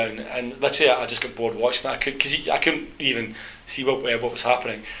came down, and literally I just got bored watching that. I couldn't even see what was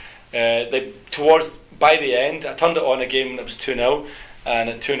happening. By the end, I turned it on again when it was 2-0, and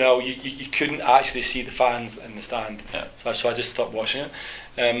at 2-0 you couldn't actually see the fans in the stand. Yeah. So I just stopped watching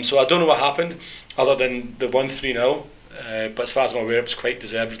it. So I don't know what happened other than the 1-3-0, but as far as I'm aware, it was quite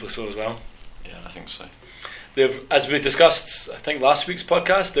deservedly so as well. Yeah, I think so. They've, as we discussed, I think last week's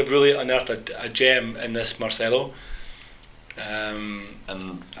podcast, they've really unearthed a gem in this Marcelo. And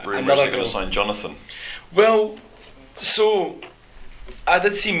rumours are going to sign Jonathan. Well, so I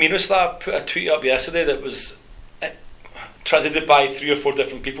did see Miroslav put a tweet up yesterday that was translated by 3 or 4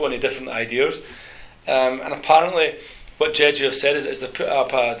 different people and different ideas. And apparently, what Jeju have said is they put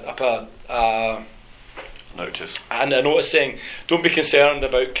up a notice. And a notice saying, don't be concerned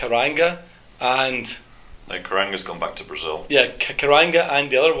about Karanga and. No, Karanga's gone back to Brazil. Yeah, Karanga and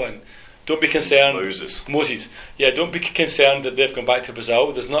the other one. Don't be concerned. Moses. Yeah, don't be concerned that they've gone back to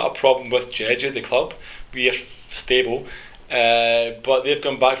Brazil. There's not a problem with Jeju, the club. We are stable. But they've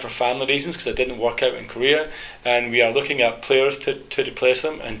gone back for family reasons because it didn't work out in Korea. And we are looking at players to replace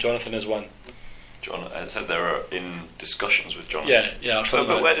them, and Jonathan is one. It said they were in discussions with Jonathan. Yeah.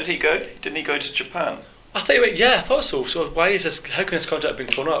 But where did he go? Didn't he go to Japan? I thought so. So why is this? How can his contract have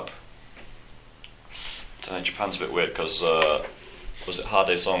been thrown up? I don't know, Japan's a bit weird because was it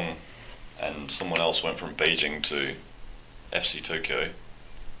Hade Song and someone else went from Beijing to FC Tokyo,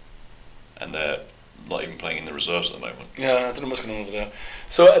 and they're not even playing in the reserves at the moment. Yeah, I don't know what's going on over there.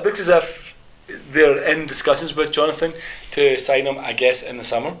 So it looks as if they're in discussions with Jonathan to sign him, I guess, in the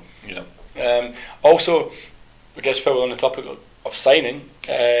summer. Yeah. Also, I guess while we're on the topic of signing,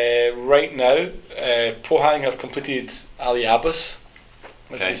 right now, Pohang have completed Ali Abbas,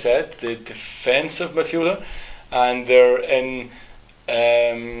 as we said, the defensive midfielder, and they're in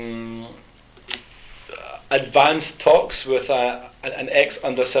advanced talks with an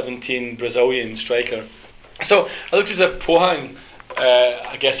ex-under-17 Brazilian striker. So it looks as if Pohang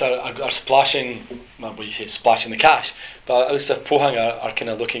I guess are splashing. Well, you say splashing the cash, but at least if Pohang are kind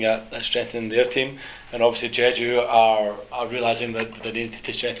of looking at strengthening their team, and obviously Jeju are realising that they need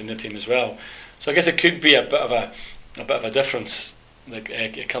to strengthen their team as well. So I guess it could be a bit of a difference. Like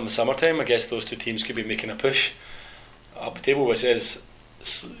come the summertime, I guess those two teams could be making a push up the table, which is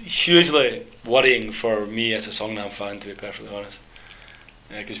hugely worrying for me as a Seongnam fan, to be perfectly honest,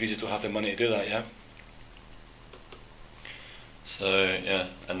 because we just don't have the money to do that. Yeah. So yeah,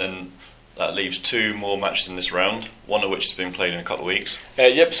 and then that leaves 2 more matches in this round, one of which has been played in a couple of weeks.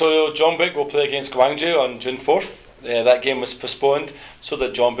 Yep, so Jeonbuk will play against Gwangju on June 4th. That game was postponed so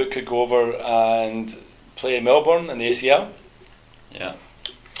that Jeonbuk could go over and play Melbourne in the ACL. Yeah.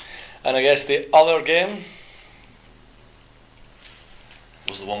 And I guess the other game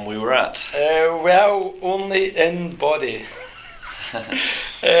was the one we were at. Well, only in body.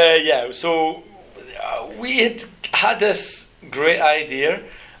 Yeah, so we had this great idea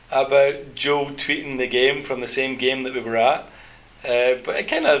about Joe tweeting the game from the same game that we were at, but it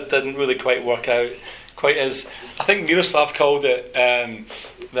kind of didn't really quite work out quite as, I think Miroslav called it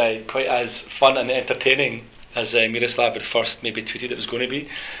like quite as fun and entertaining as Miroslav had first maybe tweeted it was going to be.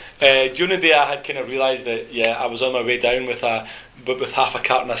 During the day I had kind of realised that I was on my way down with half a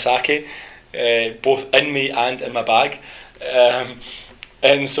carton of sake, both in me and in my bag,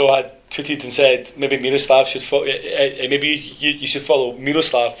 and so I tweeted and said maybe Miroslav should maybe you should follow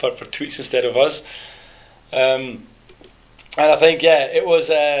Miroslav for tweets instead of us, and I think it was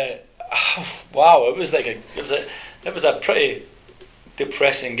wow, it was a pretty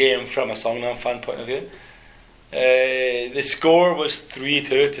depressing game from a Seongnam fan point of view. The score was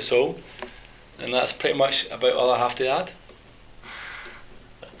 3-2 to Seoul, and that's pretty much about all I have to add.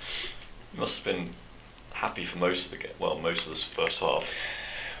 You must have been happy for most of this first half.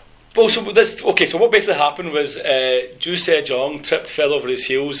 Well, so what basically happened was Ju Se-jong tripped, fell over his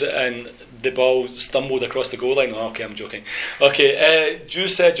heels, and the ball stumbled across the goal line. Oh, okay, I'm joking. Okay, Ju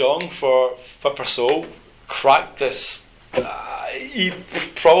Se-jong for Seoul cracked this. He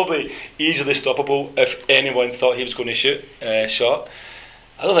probably easily stoppable if anyone thought he was going to shoot shot.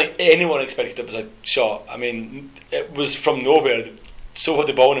 I don't think anyone expected it was a shot. I mean, it was from nowhere. So had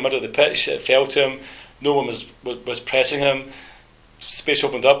the ball in the middle of the pitch. It fell to him. No one was pressing him. Space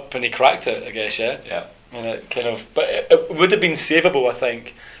opened up and he cracked it, I guess. Yeah. And it kind of, but it would have been savable, I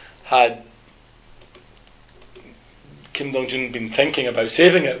think, had Kim Dong-jun been thinking about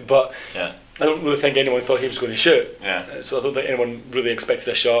saving it. But I don't really think anyone thought he was going to shoot. So I don't think anyone really expected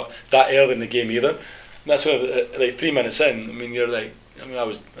a shot that early in the game either. And that's when, like 3 minutes in, I mean, I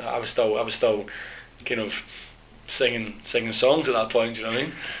was still kind of singing songs at that point. Do you know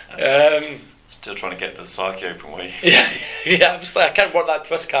what I mean? Still trying to get the sake open way. Yeah. I'm just like, I can't work that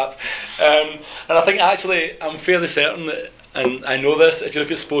twist cap. And I think actually I'm fairly certain that, and I know this, if you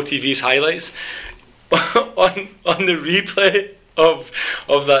look at Sport TV's highlights, on the replay of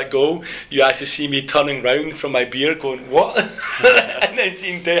that goal, you actually see me turning round from my beer going, what? And then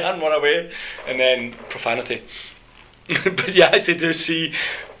seeing Dehan run away, and then profanity. But you actually do see,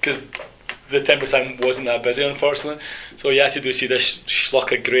 because the 10% wasn't that busy, unfortunately, so you actually do see this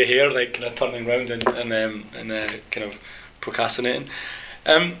schlock of grey hair, like kind of turning round and kind of procrastinating.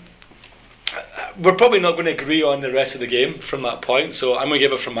 We're probably not going to agree on the rest of the game from that point, so I'm going to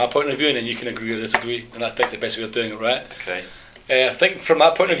give it from my point of view, and then you can agree or disagree, and I think it's the best way of doing it, right? Okay. I think from my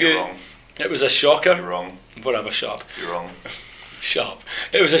point of view, wrong. It was a shocker. You're wrong. Whatever, shut up. You're wrong. Shut up.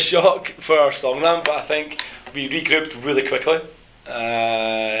 It was a shock for Seongnam, but I think we regrouped really quickly,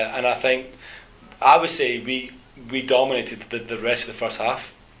 and I would say we dominated the rest of the first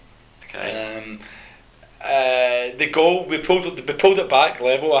half. Okay. The goal, we pulled it back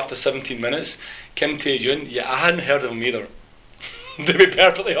level after 17 minutes. Kim Tae-yoon, I hadn't heard of him either. To be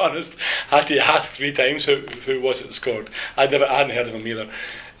perfectly honest, I had to ask 3 times who was it that scored. I hadn't heard of him either.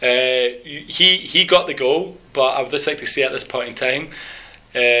 He got the goal, but I would just like to say at this point in time,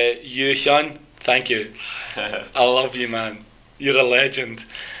 Yoo Hyun, thank you. I love you, man. You're a legend.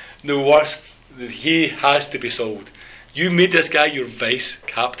 The worst, he has to be sold. You made this guy your vice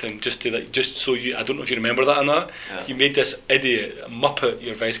captain just so you. I don't know if you remember that or not. Yeah. You made this idiot, a muppet,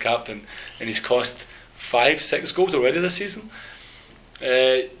 your vice captain, and he's cost 5-6 goals already this season.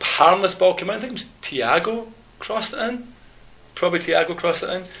 Harmless ball came in. I think it was Thiago crossed it in. Probably Thiago crossed it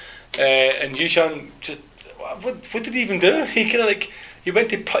in. And Yushan just what did he even do? He kind of like he went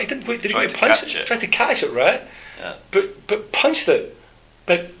to he didn't did he punch it? Tried to catch it, right? Yeah. But punched it,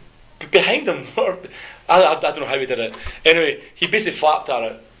 but behind him. Or I don't know how he did it. Anyway, he basically flapped at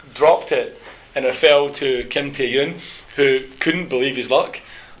it, dropped it, and it fell to Kim Tae-yoon, who couldn't believe his luck.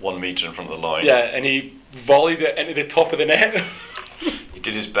 1 metre in front of the line. Yeah, and he volleyed it into the top of the net. He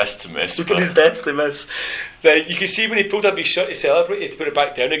did his best to miss. He did his best to miss. But you can see when he pulled up his shirt to celebrate, he had to put it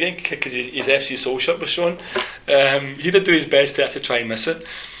back down again because his FC Seoul shirt was shown. He did do his best to actually try and miss it.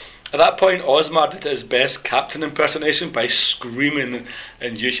 At that point, Osmar did his best captain impersonation by screaming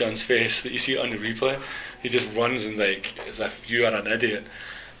in Yuhyun's face that you see it on the replay. He just runs and like as if you are an idiot.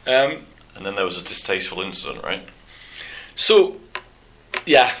 And then there was a distasteful incident, right? So,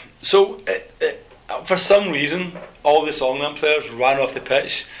 yeah. So, for some reason, all the Seongnam players ran off the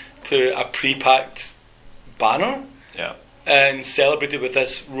pitch to a pre-packed banner. Yeah. And celebrated with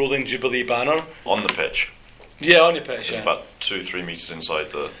this rolling Jubilee banner. On the pitch. Yeah, on the pitch. It's about 2-3 metres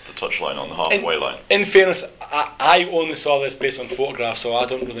inside the touchline on the halfway line. In fairness, I only saw this based on photographs, so I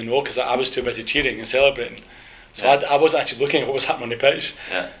don't really know because I was too busy cheering and celebrating. So yeah. I wasn't actually looking at what was happening on the pitch.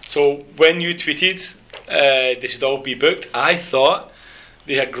 Yeah. So when you tweeted they should all be booked, I thought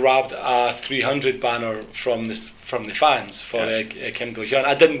they had grabbed a 300 banner from the fans for Kim Do-hyun.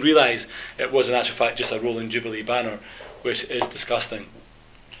 I didn't realise it was in actual fact just a rolling Jubilee banner, which is disgusting.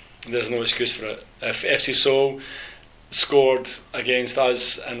 There's no excuse for it. If FC Seoul scored against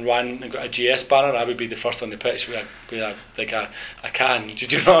us and ran and got a GS banner, I would be the first on the pitch with a can. Do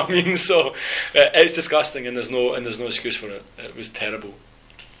you know what I mean? So it's disgusting, and there's no excuse for it. It was terrible.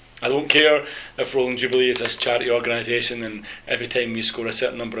 I don't care if Rolling Jubilee is this charity organisation, and every time we score a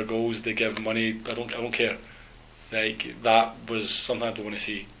certain number of goals, they give money. I don't care. Like that was something I don't want to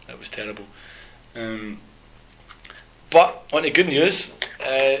see. It was terrible. But on to good news,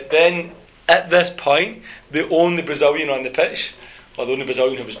 then at this point, the only Brazilian on the pitch, or the only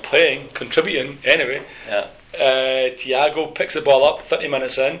Brazilian who was playing, contributing anyway, Thiago picks the ball up 30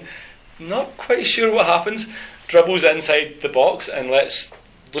 minutes in, not quite sure what happens, dribbles inside the box and lets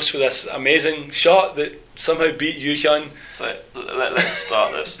loose with this amazing shot that somehow beat Yuhyun. So let's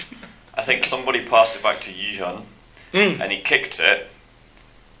start this. I think somebody passed it back to Yuhyun, and he kicked it,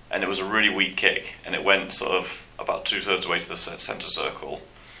 and it was a really weak kick, and it went sort of about 2/3 way to the centre circle,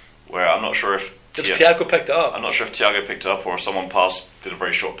 where I'm not sure if Thiago picked it up. I'm not sure if Thiago picked it up or if someone did a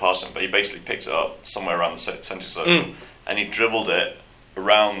very short pass, but he basically picked it up somewhere around the centre circle, and he dribbled it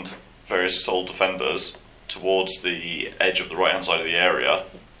around various Seoul defenders towards the edge of the right hand side of the area.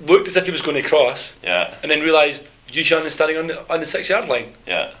 Looked as if he was going to cross, and then realised Yuhyun is standing on the 6-yard line.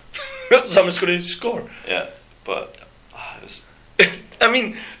 Someone's going to score. But it was I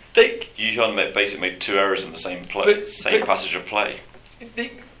mean, Yuhyun basically made 2 errors in the same passage of play.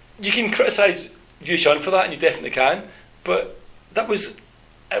 You can criticise Yuhyun for that, and you definitely can. But it was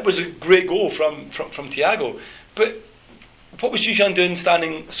a great goal from Thiago. But what was Yuhyun doing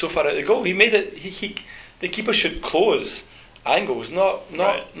standing so far out of the goal? He made it. The keeper should close angles, not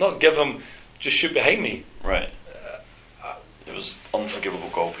give him just shoot behind me. Right. It was unforgivable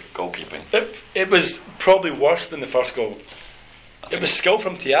goalkeeping. It was probably worse than the first goal. It was skill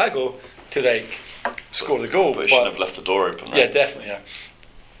from Thiago to score the goal, but he shouldn't have left the door open. Right? Yeah, definitely.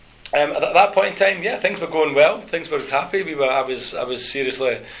 At that point in time, things were going well. Things were happy. I was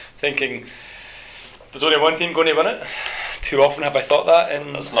seriously thinking there's only one team going to win it. Too often have I thought that.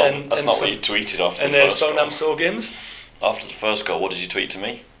 That's not what you tweeted after the first goal. In the Seongnam Seoul games. After the first goal, what did you tweet to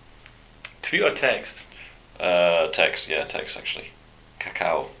me? Tweet or text? Text actually.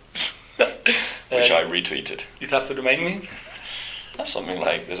 Cacao. Which I retweeted. You'd have to remind me. Something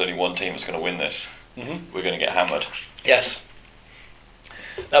like, there's only one team that's going to win this. We're going to get hammered. Yes.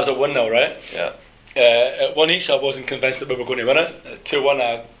 That was a 1-0, right? Yeah. At 1 each, I wasn't convinced that we were going to win it. At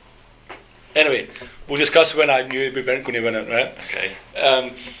 2-1, anyway, we'll discuss when I knew we weren't going to win it, right? Okay.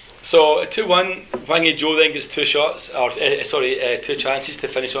 So at 2-1, Hwang Hee-jo then gets 2 chances to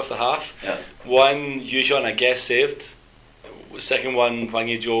finish off the half. Yeah. One Yuhyun, I guess, saved. Second one, Hwang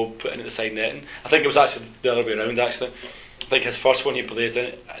Hee-jo put into the side netting. I think it was actually the other way around, actually. I think his first one he blazed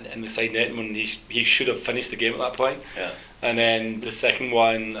in the side netting when he should have finished the game at that point. Yeah. And then the second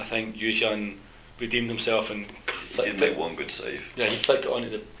one, I think Yuhyun redeemed himself and he did make one good save. Yeah, he flicked it onto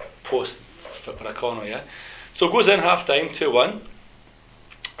the post for a corner. Yeah. So it goes in half time 2-1.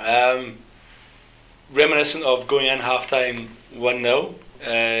 Reminiscent of going in half time 1-0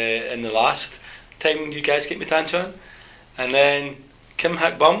 in the last time you guys keep me Tanchan. And then Kim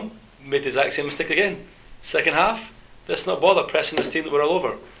Hak-bum made the exact same mistake again. Second half, let's not bother pressing this team that we're all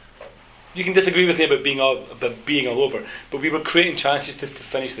over. You can disagree with me about being all over, but we were creating chances to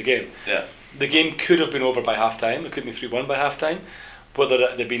finish the game. Yeah. The game could have been over by half time. It could have been 3-1 by half time. Whether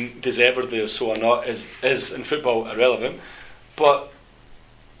it had been deservedly so or not is in football irrelevant. But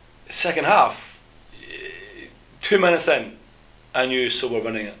second half, 2 minutes in, I knew so we're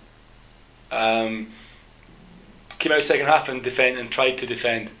winning it. Came out second half and tried to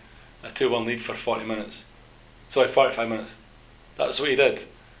defend a 2-1 lead for 45 minutes. That's what he did.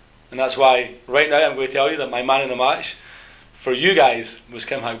 And that's why, right now, I'm going to tell you that my man in the match, for you guys, was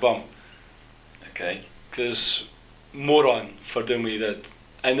Kim Hag-bum. Okay. Because moron for doing what he did.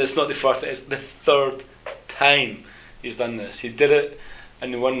 And it's not the first, it's the third time he's done this. He did it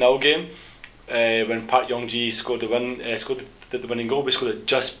in the 1-0 game when Park Young-ji scored the winning goal. We scored it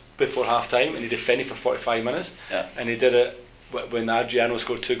just before half time, and he defended for 45 minutes. Yeah. And he did it when Adriano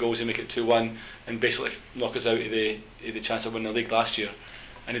scored 2 goals to make it 2-1 and basically knock us out of the chance of winning the league last year.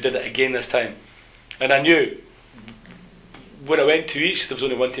 And he did it again this time. And I knew when I went 2 each, there was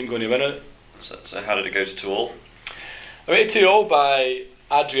only one team going to win it. So how did it go to 2-2? I went 2-2 by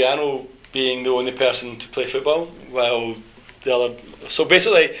Adriano being the only person to play football, while the other. So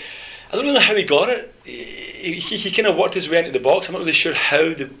basically, I don't really know how he got it. He kind of worked his way into the box. I'm not really sure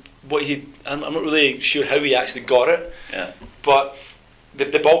how I'm not really sure how he actually got it. Yeah. But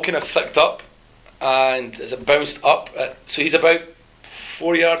the ball kind of flicked up, and as it bounced up, so he's about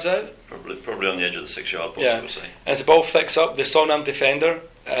 4 yards out. Probably on the edge of the 6-yard box, Yeah. I would say. And as the ball flicks up, the Seongnam defender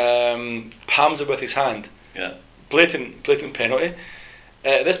palms it with his hand. Yeah. Blatant penalty.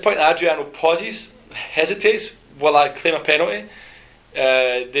 At this point, Adriano pauses, hesitates while I claim a penalty.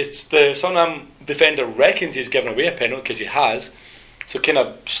 The Seongnam defender reckons he's given away a penalty because he has, so kind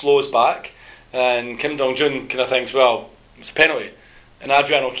of slows back, and Kim Dong-jun kind of thinks, well, it's a penalty, and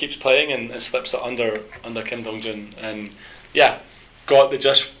Adriano keeps playing and slips it under Kim Dong-jun, and yeah, got the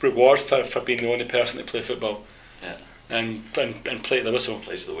just reward for being the only person to play football. Yeah. And play the whistle.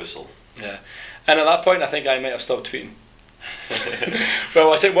 Plays the whistle. Yeah. And at that point, I think I might have stopped tweeting.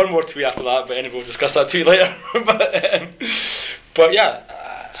 Well, I said one more tweet after that, but anyway, we'll discuss that tweet later. but yeah.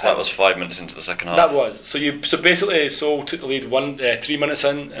 So that was 5 minutes into the second half. That was. So basically, Seoul took the lead 3 minutes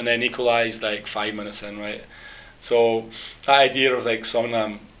in, and then equalised like 5 minutes in, right? So that idea of like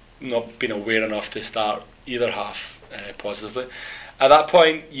Seongnam not being aware enough to start either half positively. At that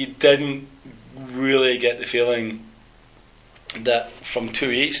point, you didn't really get the feeling that from 2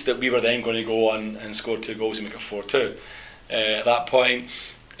 each that we were then going to go on and score 2 goals and make it 4-2. At that point,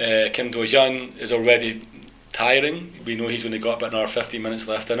 Kim Do-hyun is already tiring. We know he's only got about another 15 minutes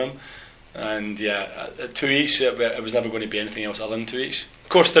left in him. And yeah, at 2 each, it was never going to be anything else other than 2 each. Of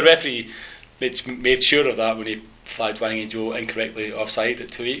course, the referee made sure of that when he flagged Wang Hee-jo incorrectly offside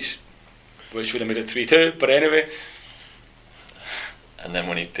at 2 each, which would have made it 3-2. But anyway. And then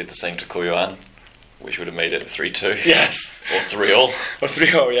when he did the same to Koyoan, which would have made it 3-2. Yes. Or 3-0. Or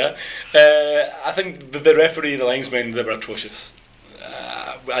 3-0, yeah. I think the referee, the linesmen, they were atrocious.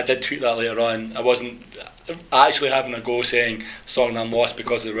 I did tweet that later on. I wasn't actually having a go saying Seongnam lost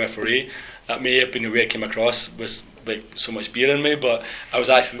because of the referee. That may have been the way it came across with like so much beer in me, but I was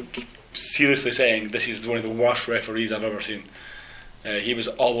actually seriously saying this is one of the worst referees I've ever seen. He was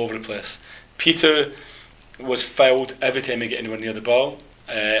all over the place. P2 was fouled every time he got anywhere near the ball.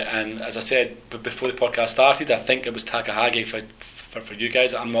 And as I said before the podcast started, I think it was Takahagi for you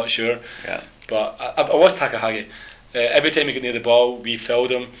guys. I'm not sure, yeah. But I was Takahagi. Every time he got near the ball, we fouled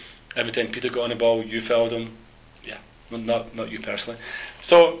him. Every time Peter got on the ball, you fouled him. Yeah, not you personally.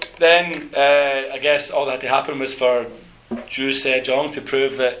 So then, I guess all that had to happen was for Ju Se-jong to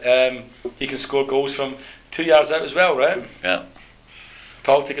prove that he can score goals from 2 yards out as well, right? Yeah.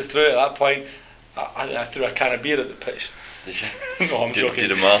 Paul, take us through it. At that point, I threw a can of beer at the pitch. Did you? No, I'm joking.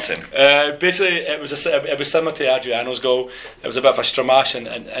 Did a Martin? Basically, it was similar to Adriano's goal. It was a bit of a stramash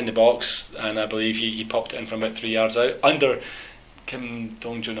in the box, and I believe he popped it in from about 3 yards out under Kim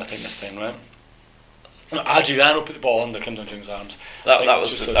Dong-jun, I think this time, right? No, Adriano put the ball under Kim Dong-jun's arms. That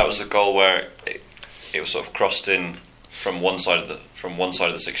was the goal where it was sort of crossed in from one side of the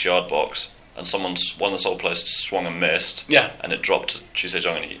 6-yard box, and one of the Seoul players swung and missed. Yeah. And it dropped to Chu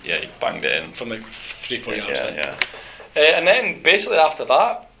Se-jong, and he banged it in from like 3-4 yards. Yeah, right? yeah. And then basically after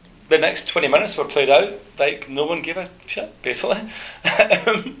that, the next 20 minutes were played out like no one gave a shit. Basically,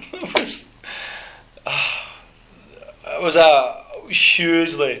 it was a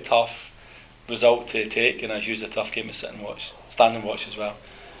hugely tough result to take, and a hugely tough game to stand and watch as well.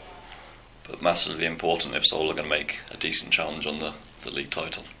 But massively important if Seoul are going to make a decent challenge on the league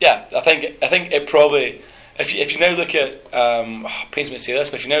title. Yeah, I think it probably. If you now look at, it pains me to say this,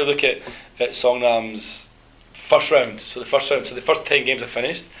 but if you now look at Seongnam's first round, so the first 10 games are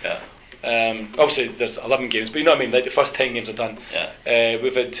finished. Yeah. Obviously there's 11 games, but you know what I mean, like the first 10 games are done. Yeah.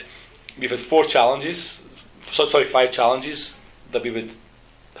 We've had 5 challenges that we would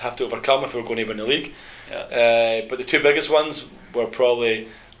have to overcome if we were going to win the league. Yeah. But the 2 biggest ones were probably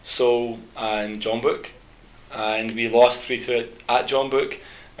Seoul and Jeonbuk, and we lost 3-2 at Jeonbuk,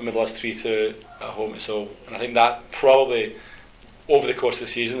 and we lost 3-2 at home at Seoul, and I think that probably over the course of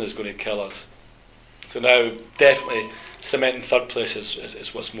the season is going to kill us. So now, definitely, cementing third place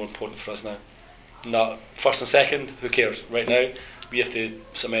is what's more important for us now. Not first and second, who cares? Right now, we have to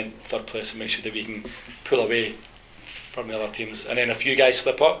cement third place and make sure that we can pull away from the other teams. And then if you guys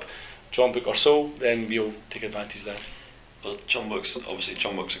slip up, John Book or so, then we'll take advantage there. Well, John Book's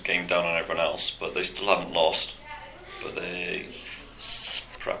a game down on everyone else, but they still haven't lost. But they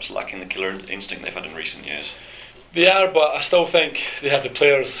perhaps lacking the killer instinct they've had in recent years. They are, but I still think they have the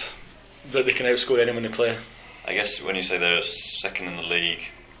players that they can outscore anyone they play. I guess when you say they're second in the league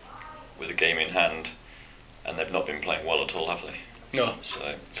with a game in hand, and they've not been playing well at all, have they? No. So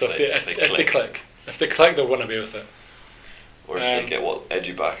if they click, they'll run away with it. Or if they get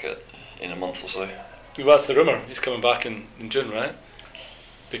Edu back in a month or so. Well, that's the rumour. He's coming back in June, right?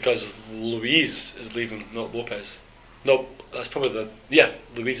 Because Luis is leaving, not Lopez. No, that's probably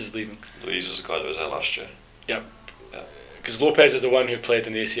Luis is leaving. Luis was the guy that was there last year. Yeah. Because Lopez is the one who played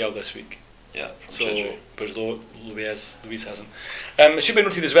in the ACL this week. Yeah, from so, but Luis hasn't. It should be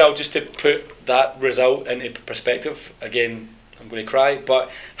noted as well, just to put that result into perspective. Again, I'm going to cry, but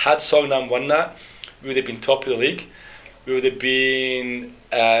had Seongnam won that, we would have been top of the league. We would have been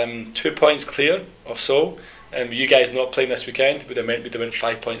 2 points clear of Seoul, and you guys not playing this weekend would have meant we'd have been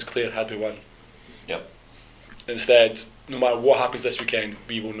 5 points clear had we won. Yep. Instead, no matter what happens this weekend,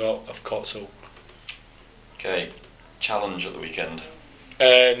 we will not have caught Seoul. Okay, challenge at the weekend.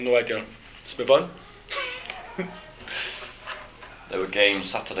 No idea. Let's move on. There were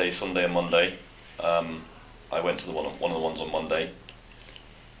games Saturday, Sunday and Monday. I went to one of the ones on Monday.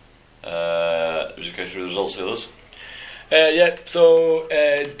 Did you go through the results of the others? So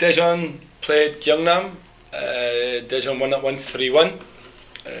Daejeon played Seongnam. Daejeon won that 1-3-1.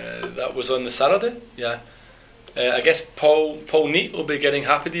 That was on the Saturday. Yeah. I guess Paul Neat will be getting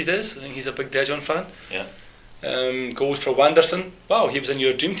happy these days. I think he's a big Daejeon fan. Yeah. Goals for Wanderson. Wow, he was in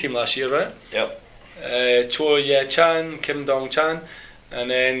your dream team last year, right? Yep. Cho Ye Chan, Kim Dong Chan, and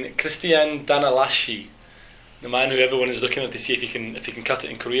then Christian Danalashi, the man who everyone is looking at to see if he can cut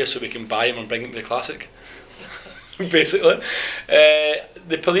it in Korea so we can buy him and bring him to the Classic. Basically,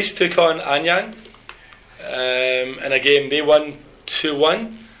 the police took on Anyang, and again they won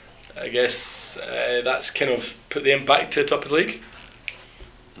 2-1. I guess that's kind of put them back to the top of the league.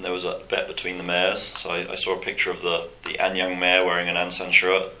 And there was a bet between the mayors, so I saw a picture of the Anyang mayor wearing an Ansan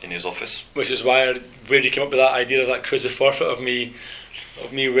shirt in his office. Which is where you came up with that idea of that crazy forfeit of me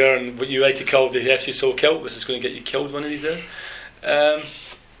wearing what you like to call the FC Seoul kilt, which is going to get you killed one of these days.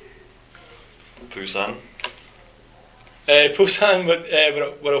 Busan. Busan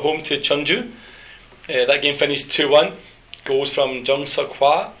were at home to Cheonju. That game finished 2-1. Goals from Jung Suk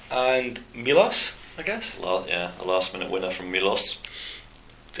Hwa and Milos, I guess. A last minute winner from Milos.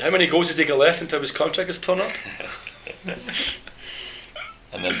 How many goals has he got left until his contract is torn up?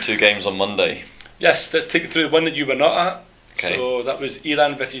 And then 2 games on Monday. Yes, let's take it through the one that you were not at. Okay. So that was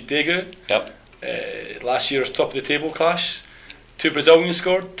Iran versus Daegu. Yep. Last year's top of the table clash. 2 Brazilians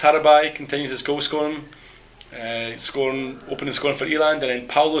scored. Tarabai continues his goal scoring. Opening scoring for Eland, and then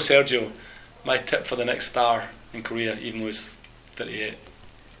Paulo Sergio, my tip for the next star in Korea, even though he's 38.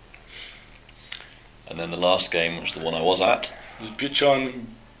 And then the last game, which is the one I was at, it was Bucheon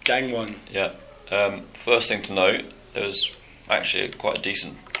Gangwon. Yeah. First thing to note, there was actually quite a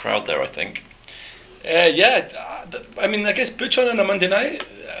decent crowd there, I think. I guess Bucheon on a Monday night.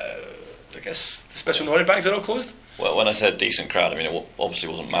 I guess the special Nori bags are all closed. Well, when I said decent crowd, I mean it obviously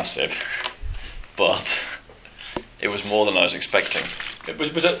wasn't massive, but it was more than I was expecting.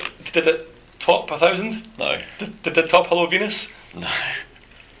 Did it top 1,000? No. Did it top Hello Venus? No.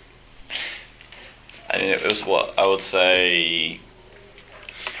 I mean, it was what I would say,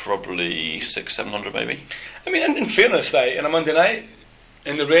 probably 600-700 maybe. I mean, in fairness, on a Monday night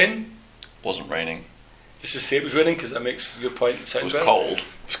in the rain. Wasn't raining. Let's just say it was raining because that makes your point sound better. It was cold.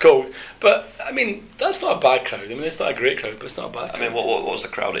 It was cold, but I mean that's not a bad crowd. I mean it's not a great crowd, but it's not a bad crowd. I mean, what was the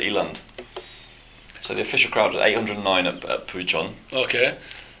crowd at Eland? So the official crowd was 809 at Pucheon. Okay.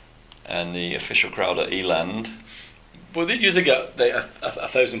 And the official crowd at Eland. Well, they usually get like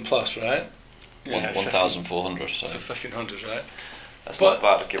 1,000 plus, right? 1,400. So 1,500, right? That's not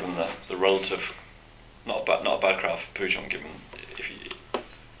bad given the relative. Not a bad crowd for Pucheon, given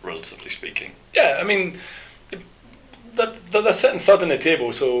relatively speaking. Yeah, I mean, they're sitting third on the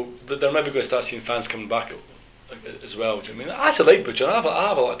table, so they're maybe going to start seeing fans coming back as well. Do you know what I mean? I actually like Pucheon. I have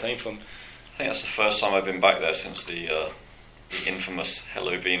a lot of time for them. I think that's the first time I've been back there since the infamous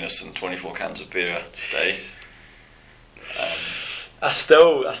Hello Venus and 24 cans of beer day. I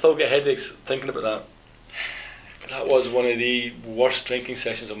still get headaches thinking about that. That was one of the worst drinking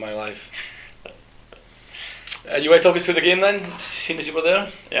sessions of my life. You want to talk us through the game then, seeing as you were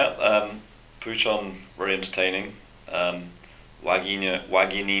there? Yeah, Pucheon very entertaining. Waginino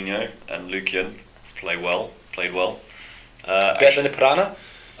and Lukian played well. Better than the Piranha?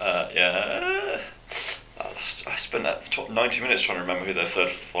 Yeah. I spent 90 minutes trying to remember who their third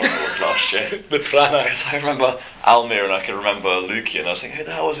foreigner was last year. The Piranha. Because I remember Almir and I can remember Lukian. I was thinking, who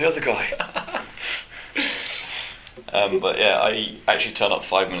the hell was the other guy? But yeah, I actually turned up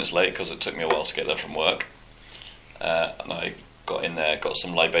 5 minutes late because it took me a while to get there from work. And I got in there, got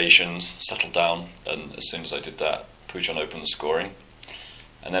some libations, settled down, and as soon as I did that, Puchon opened the scoring.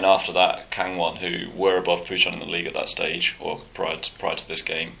 And then after that, Kangwon, who were above Puchon in the league at that stage, or prior to this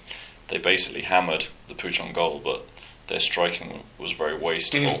game, they basically hammered the Puchon goal, but their striking was very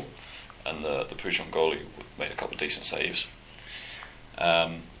wasteful, and the Puchon goalie made a couple of decent saves.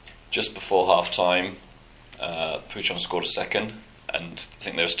 Just before half time, Puchon scored a second, and I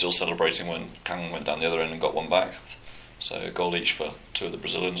think they were still celebrating when Kangwon went down the other end and got one back. So a goal each for two of the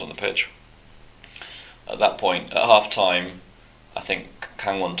Brazilians on the pitch. At that point, at half time, I think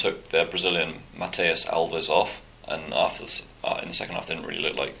Kangwon took their Brazilian Mateus Alves off, and in the second half they didn't really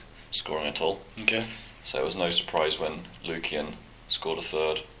look like scoring at all. Okay. So it was no surprise when Lukian scored a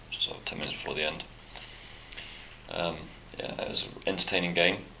third, sort of 10 minutes before the end. It was an entertaining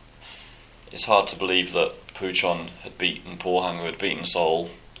game. It's hard to believe that Puchon had beaten Pohang, who had beaten Seoul,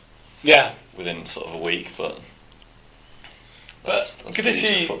 within sort of a week, but that's good the to beauty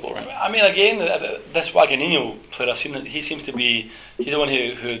see. of football, right? I mean, again, this Waganino player, I've seen that he seems to be. He's the one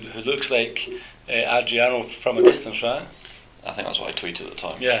who looks like Adriano from a distance, right? I think that's what I tweeted at the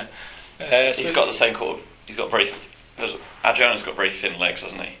time. Yeah. He's got the same he's got Adriano's got very thin legs,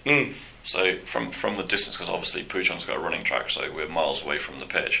 hasn't he? Mm. So from the distance, because obviously Puchon's got a running track, so we're miles away from the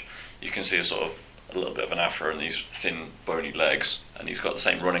pitch, you can see a little bit of an afro and these thin, bony legs, and he's got the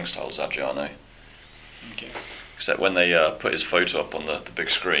same running style as Adriano. Okay. Except when they put his photo up on the big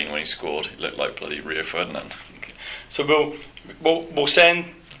screen when he scored, he looked like bloody Rio Ferdinand. Okay. So we'll send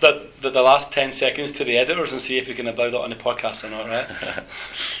the last 10 seconds to the editors and see if we can allow that on the podcast or not, right?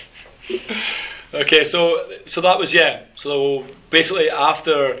 Okay, so that was So basically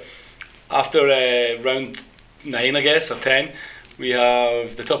after round 9, I guess, or 10, we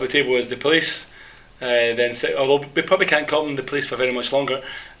have the top of the table is the Police. Then although we probably can't call them the Police for very much longer.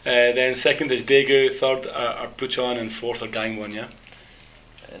 Then second is Daegu, third are Puchon, and fourth are Gangwon, yeah.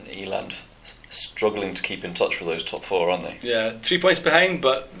 And Eland struggling to keep in touch with those top four, aren't they? Yeah, 3 points behind,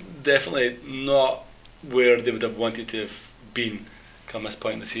 but definitely not where they would have wanted to have been come this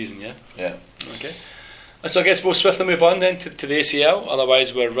point in the season, yeah? Yeah. Okay. And so I guess we'll swiftly move on then to the ACL,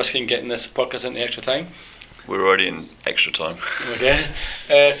 otherwise we're risking getting this podcast into extra time. We're already in extra time. Okay.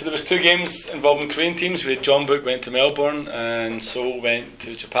 So there was 2 games involving Korean teams. We had Jeonbuk went to Melbourne and Seoul went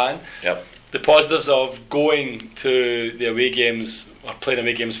to Japan. Yep. The positives of going to the away games or playing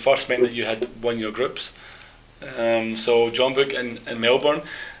away games first meant that you had won your groups. So Jeonbuk and Melbourne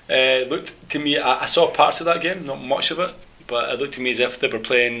looked to me. I saw parts of that game, not much of it, but it looked to me as if they were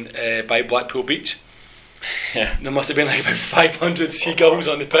playing by Blackpool Beach. Yeah. There must have been like about 500 seagulls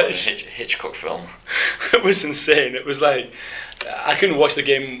on the pitch. Hitchcock film. It was insane. It was like I couldn't watch the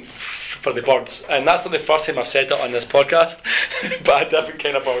game for the birds, and that's not the first time I've said that on this podcast. But a different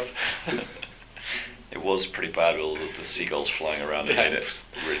kind of bird. It was pretty bad with all the seagulls flying around. It made it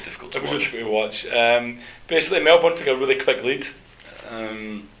really difficult to watch. It was really difficult to watch. Basically, Melbourne took a really quick lead.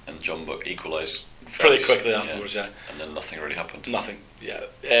 And Jeonbuk equalised pretty quickly afterwards, yeah. And then nothing really happened. Nothing, yeah.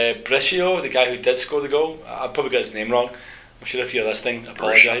 Brescio, the guy who did score the goal, I probably got his name wrong. I'm sure if you're listening, I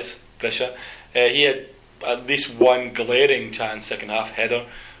apologise. Brescia. He had at least one glaring chance second half header.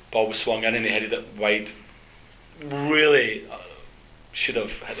 Ball was swung in and he headed it wide. Really should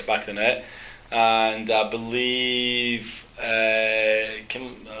have hit the back of the net. And I believe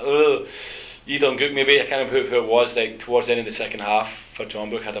Lee Dong-gook, maybe, I can't remember who it was, like towards the end of the second half for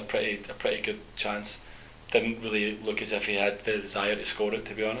Jeonbuk, had a pretty good chance. Didn't really look as if he had the desire to score it,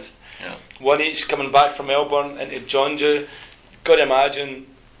 to be honest. Yeah. One each coming back from Melbourne into Jeonju. Got to imagine,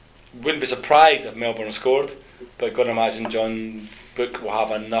 wouldn't be surprised if Melbourne scored, but got to imagine Jeonbuk will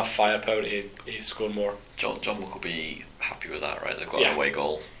have enough firepower to score more. Jeonbuk will be happy with that, right? They've got an away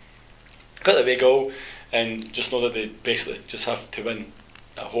goal. Got the away goal, and just know that they basically just have to win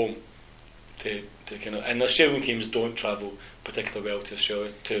at home to kind of. And the Australian teams don't travel particularly well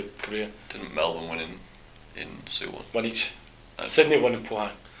to Korea. Didn't Melbourne win in Seoul? One each. Sydney won in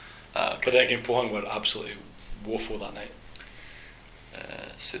Pohang. Okay. But then again, Pohang were absolutely woeful that night.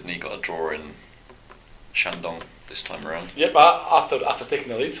 Sydney got a draw in Shandong this time around. Yep, after taking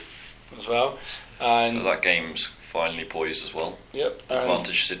the lead as well. And so that game's finally poised as well. Yep.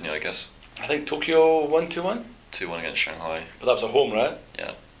 Advantage Sydney, I guess. I think Tokyo won 2-1. 2-1 against Shanghai. But that was at home, right?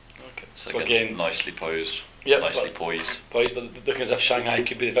 Yeah. Okay. So again, nicely posed. Yep, nicely poised. But looking as if Shanghai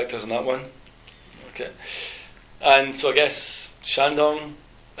could be the victors in that one. Okay. And so I guess Shandong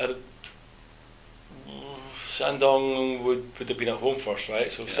would have been at home first,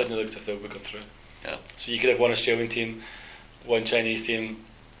 right? So Sydney looks as if they would have gone through. Yeah. So you could have one Australian team, one Chinese team,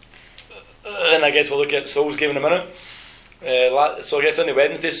 and I guess we'll look at Seoul's game in a minute. So I guess on the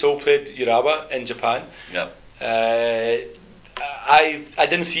Wednesday, Seoul played Urawa in Japan. Yeah. I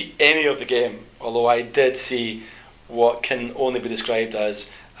didn't see any of the game, although I did see what can only be described as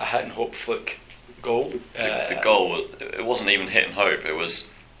a hit and hope fluke goal. The goal, it wasn't even hit and hope. It was,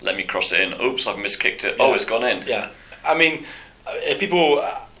 let me cross it in. Oops, I've miskicked it. Oh, it's gone in. Yeah. I mean,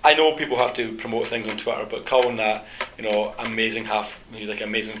 I know people have to promote things on Twitter, but calling that, amazing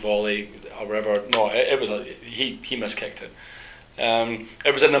amazing volley or whatever, no, it was he miskicked it.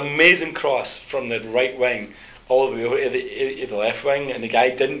 It was an amazing cross from the right wing all the way over to the left wing, and the guy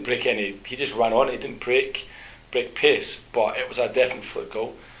didn't break any. He just ran on. He didn't break pace, but it was a definite fluke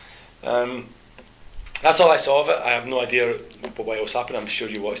goal. That's all I saw of it. I have no idea what else happened. I'm sure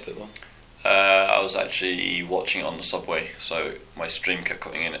you watched it though. I was actually watching it on the subway, so my stream kept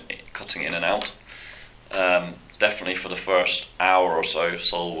cutting in and out. Definitely for the first hour or so,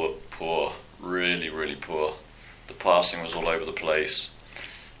 Seoul were poor, really, really poor. The passing was all over the place.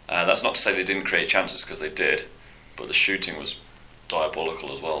 That's not to say they didn't create chances, because they did, but the shooting was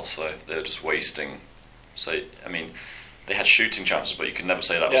diabolical as well. So they were just wasting. So I mean, they had shooting chances, but you could never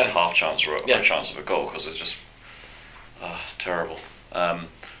say that was a half chance or a chance of a goal, because it's just terrible.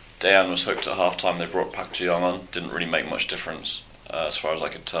 Daean was hooked at half time. They brought Park Ji-young on. Didn't really make much difference as far as I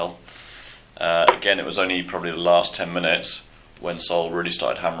could tell. Again, it was only probably the last 10 minutes when Seoul really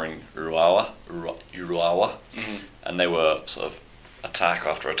started hammering Urawa, and they were sort of attack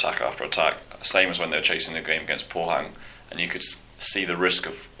after attack after attack, same as when they were chasing the game against Pohang, and you could see the risk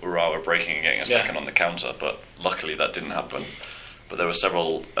of Urawa breaking and getting a second on the counter, but luckily that didn't happen. But there were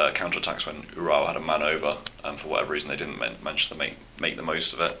several counter-attacks when Urawa had a man over, and for whatever reason they didn't manage to make the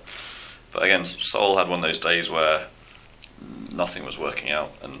most of it. But again, Seoul had one of those days where nothing was working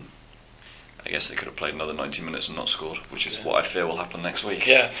out, and I guess they could have played another 90 minutes and not scored, which is what I fear will happen next week.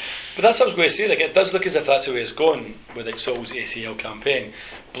 Yeah, but that's what I was going to say. It does look as if that's the way it's going with Seoul's ACL campaign.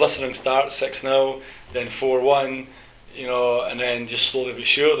 Blistering start, 6-0, then 4-1, and then just slowly but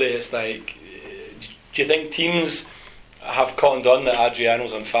surely it's like, do you think teams have cottoned on that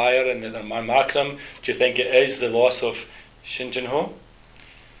Adriano's on fire and they're marking him? Do you think it is the loss of Shin Jin-ho?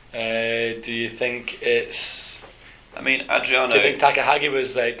 Do you think it's... I mean, Adriano... Do you think Takahagi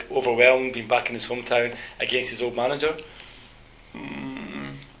was overwhelmed being back in his hometown against his old manager?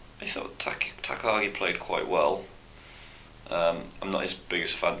 I thought Takahagi played quite well. I'm not his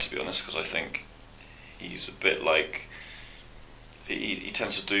biggest fan, to be honest, because I think he's a bit like... He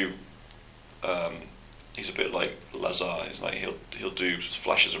tends to do... he's a bit like Lazar. He's like he'll do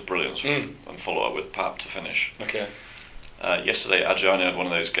flashes of brilliance and follow up with pap to finish. Okay. Yesterday, Adriano had one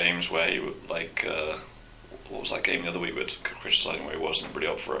of those games where he would what was that game the other week we were criticising, where he wasn't really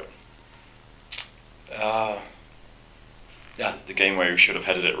up for it? Yeah. The game where he should have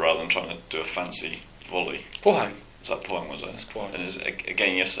headed it rather than trying to do a fancy volley. Pohang. Is that Pohang, was it? It's Pohang. And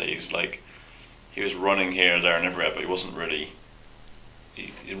again yesterday, he was running here, there, and everywhere, but he wasn't really.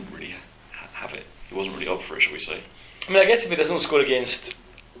 He didn't really have it. He wasn't really up for it, shall we say? I mean, I guess if he doesn't score against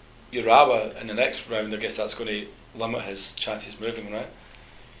Urawa in the next round, I guess that's going to limit his chances moving, right?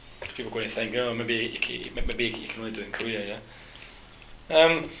 People are going to think, maybe he can only do it in Korea,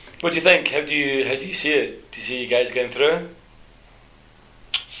 yeah. What do you think? How do you see it? Do you see you guys getting through?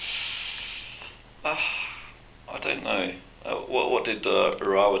 I don't know. What did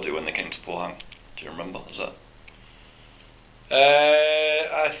Urawa do when they came to Pohang? Do you remember? Was that?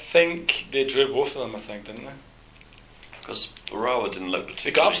 I think they drew both of them, didn't they? Because Urawa didn't look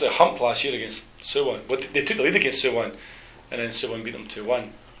particularly... They got absolutely humped last year against Suwon. Well, they took the lead against Suwon, and then Suwon beat them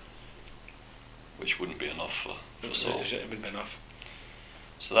 2-1. Which wouldn't be enough for Seoul. It wouldn't be enough.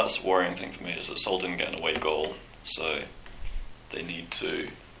 So that's the worrying thing for me, is that Seoul didn't get an away goal, so they need to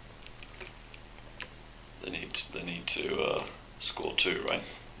score 2, right?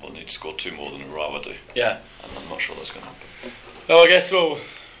 Well, they need to score 2 more than Urawa do. Yeah. And I'm not sure that's going to happen. Well, I guess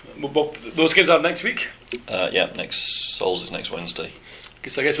those games are next week? Seoul's is next Wednesday.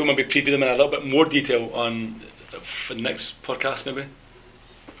 So I guess we'll maybe preview them in a little bit more detail for the next podcast, maybe?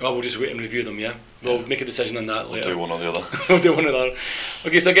 Or we'll just wait and review them, yeah? We'll make a decision on that later. We'll do one or the other. We'll do one or the other.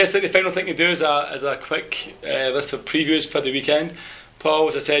 Okay, so I guess the final thing to do is a quick list of previews for the weekend. Paul,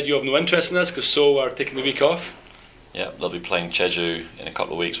 as I said, you have no interest in this because Seoul are taking the week off. Yeah, they'll be playing Jeju in a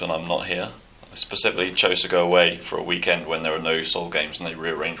couple of weeks when I'm not here. specifically chose to go away for a weekend when there are no Seoul games, and they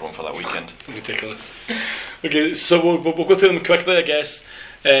rearranged one for that weekend. Ridiculous. Okay, so we'll go through them quickly, I guess.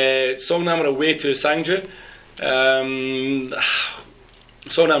 Seongnam are away to Sangju.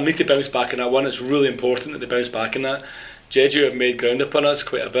 Seongnam need to bounce back in that one. It's really important that they bounce back in that. Jeju have made ground upon us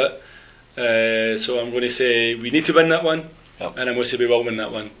quite a bit. So I'm going to say we need to win that one. Yep. And I'm going to say we will win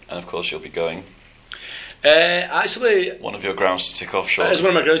that one. And of course you'll be going. Actually, one of your grounds to tick off, shortly. It is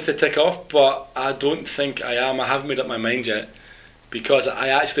one of my grounds to tick off, but I don't think I am. I haven't made up my mind yet, because I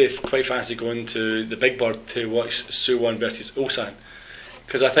actually quite fancy going to the Big Bird to watch Suwon versus Ulsan,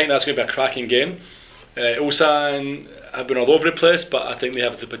 because I think that's going to be a cracking game. Ulsan have been all over the place, but I think they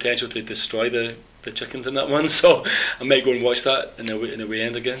have the potential to destroy the chickens in that one, so I might go and watch that in the way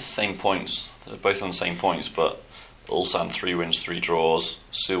end again. Same points. They're both on the same points, but Ulsan 3 wins, 3 draws.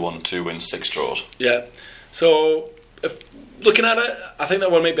 Suwon 2 wins, 6 draws. Yeah. So, looking at it, I think that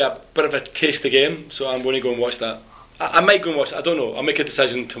one might be a bit of a tasty game, so I'm going to go and watch that. I might go and watch it, I don't know. I'll make a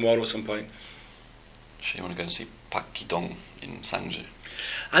decision tomorrow at some point. So you want to go and see Pak Ki-dong in Sangju?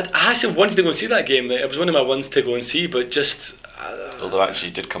 I actually wanted to go and see that game. It was one of my ones to go and see, but just... Although actually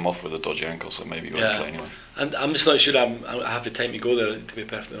he did come off with a dodgy ankle, so maybe he won't play anyway. I'm just not sure I have the time to go there, to be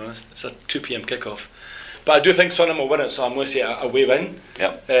perfectly honest. It's a 2 PM kickoff. But I do think Seongnam will win it, so I'm going to say a away win.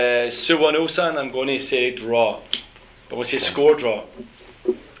 Yep. Suwon Ulsan, I'm going to say draw. But I'm going to say score draw.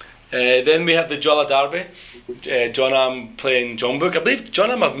 Then we have the Jeolla Derby. Jeonnam playing Jeonbuk. I believe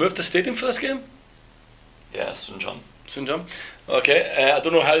Jeonnam have moved the stadium for this game. Yeah, Suncheon. Suncheon. Okay. I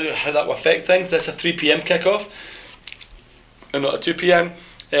don't know how that will affect things. That's a 3 PM kickoff and not a 2 PM.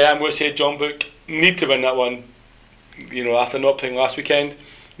 I'm going to say Jeonbuk need to win that one. You know, after not playing last weekend,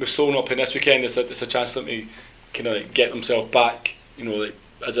 with Seoul not playing this weekend, it's a chance for them to kind of like get themselves back. You know,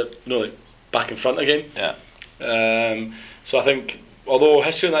 like back in front again. Yeah. So I think, although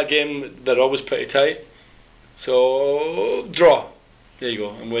history in that game, they're always pretty tight. So draw. There you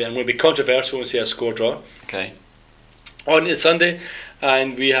go. I'm going to be controversial and say a score draw. Okay. On to Sunday,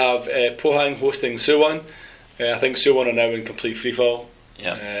 and we have Pohang hosting Suwon. I think Suwon are now in complete freefall.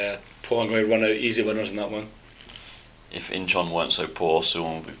 Yeah. Pohang going to run out easy winners in that one. If Incheon weren't so poor,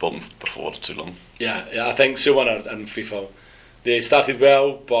 Suwon would be bottom before too long. Yeah, I think Suwon are in freefall. They started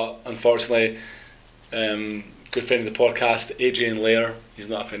well, but unfortunately, good friend of the podcast, Adrian Lair. He's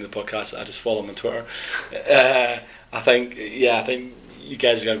not a friend of the podcast. I just follow him on Twitter. I think you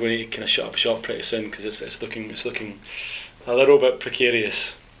guys are going to kind of shut up shop pretty soon, because it's looking a little bit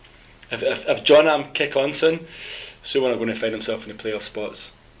precarious. If Jeonnam kick on soon, Suwon are going to find himself in the playoff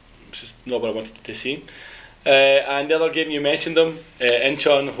spots, which is not what I wanted to see. And the other game you mentioned them,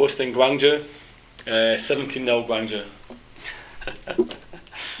 Incheon hosting Gwangju, 17-0 Gwangju.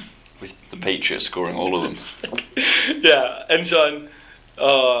 With the Patriots scoring all of them. Yeah, Incheon,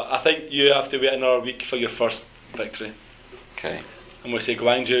 I think you have to wait another week for your first victory. Okay. I'm going to say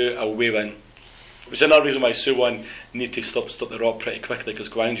Gwangju away win, which is another reason why Suwon need to stop the rot pretty quickly, because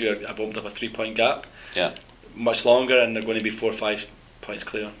Gwangju have opened up a 3-point gap. Yeah. Much longer, and they're going to be 4 or 5 points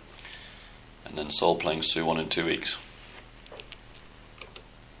clear. And then Seoul playing Suwon in 2 weeks.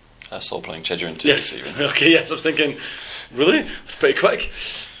 Seoul playing Jeju in 2 weeks even. Okay, yes, I was thinking, really? That's pretty quick.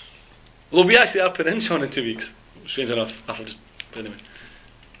 Well, we actually are playing Incheon in 2 weeks. Strange enough. But anyway.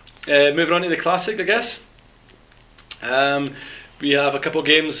 Moving on to the Classic, I guess. We have a couple of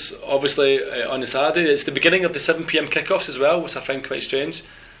games, obviously, on the Saturday. It's the beginning of the 7 PM kickoffs as well, which I find quite strange.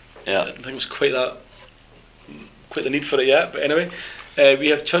 Yeah. I don't think it was quite the need for it yet, but anyway. We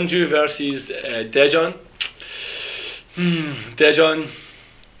have Chunju versus Daejeon. Daejeon,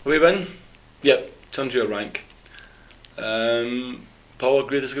 we win? Yep, Chunju are rank. Paul,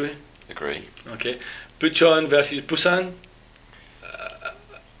 agree, disagree? Agree. Okay. Bucheon versus Busan.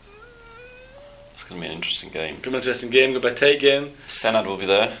 It's going to be an interesting game. Going to be an interesting game, going to be a tight game. Senad will be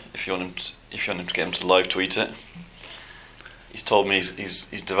there if you want him to get him to live tweet it. He's told me he's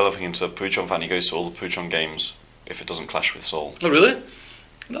developing into a Bucheon fan. He goes to all the Bucheon games if it doesn't clash with Seoul. Oh, really?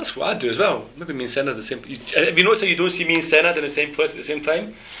 That's what I'd do as well. Maybe me and Senad the same. Have you noticed that you don't see me and Senad in the same place at the same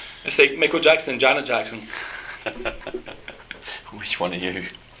time? It's like Michael Jackson and Janet Jackson. Which one are you?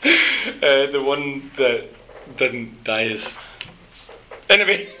 The one that didn't die is.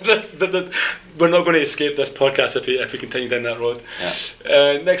 Anyway, we're not going to escape this podcast if we continue down that road.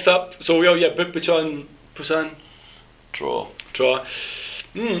 Yeah. Next up, so Bucheon, Busan. Draw.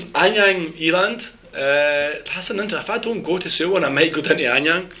 Anyang, Eland. That's an interesting. If I don't go to Suwon, I might go down to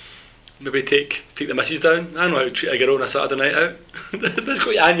Anyang. Maybe take the missus down. I don't know how to treat a girl on a Saturday night out. Let's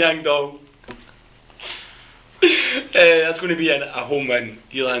go to Anyang, dog. That's going to be a home win.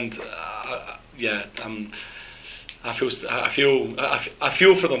 Eland, I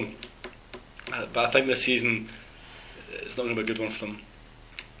feel for them. But I think this season it's not going to be a good one for them.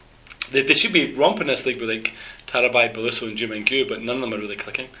 They should be romping this league with like Tarabai, Beluso and Jumangu, but none of them are really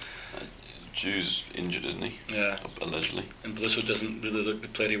clicking. Ju's injured, isn't he? Yeah. Allegedly. And Beluso doesn't really look the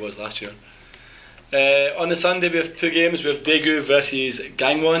player he was last year. On the Sunday we have 2 games. We have Daegu versus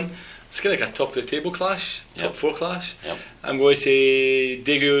Gangwon. It's kind of like a top of the table clash, top 4 clash. Yep. I'm going to say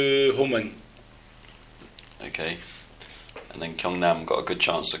Daegu home win. Okay. And then Seongnam got a good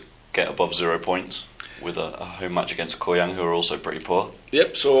chance to get above 0 points with a home match against Koyang, who are also pretty poor.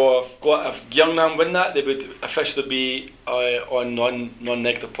 Yep, so if Seongnam win that, they would officially be on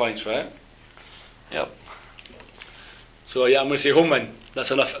non-negative points, right? Yep. So yeah, I'm going to say home win. That's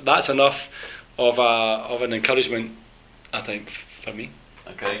enough of an encouragement, I think, for me.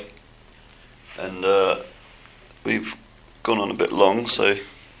 Okay. And we've gone on a bit long, so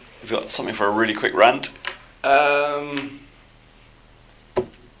we've got something for a really quick rant.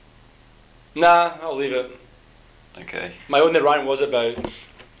 Nah, I'll leave it. Okay. My only rant was about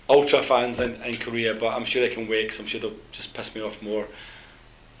Ultra fans in Korea, but I'm sure they can wait, because I'm sure they'll just piss me off more.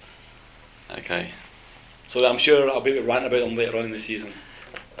 Okay. So I'm sure I'll be able to rant about them later on in the season.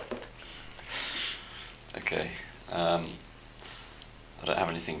 Okay. I don't have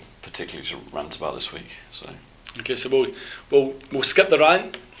anything particularly to rant about this week, so. Okay, so we'll skip the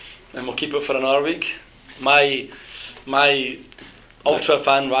rant and we'll keep it for another week. My Ultra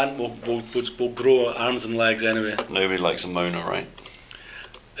fan rant will grow arms and legs anyway. Nobody likes a moaner, right?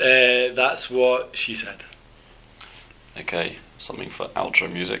 That's what she said. Okay, something for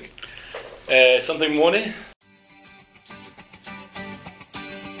outro music. Something Moni.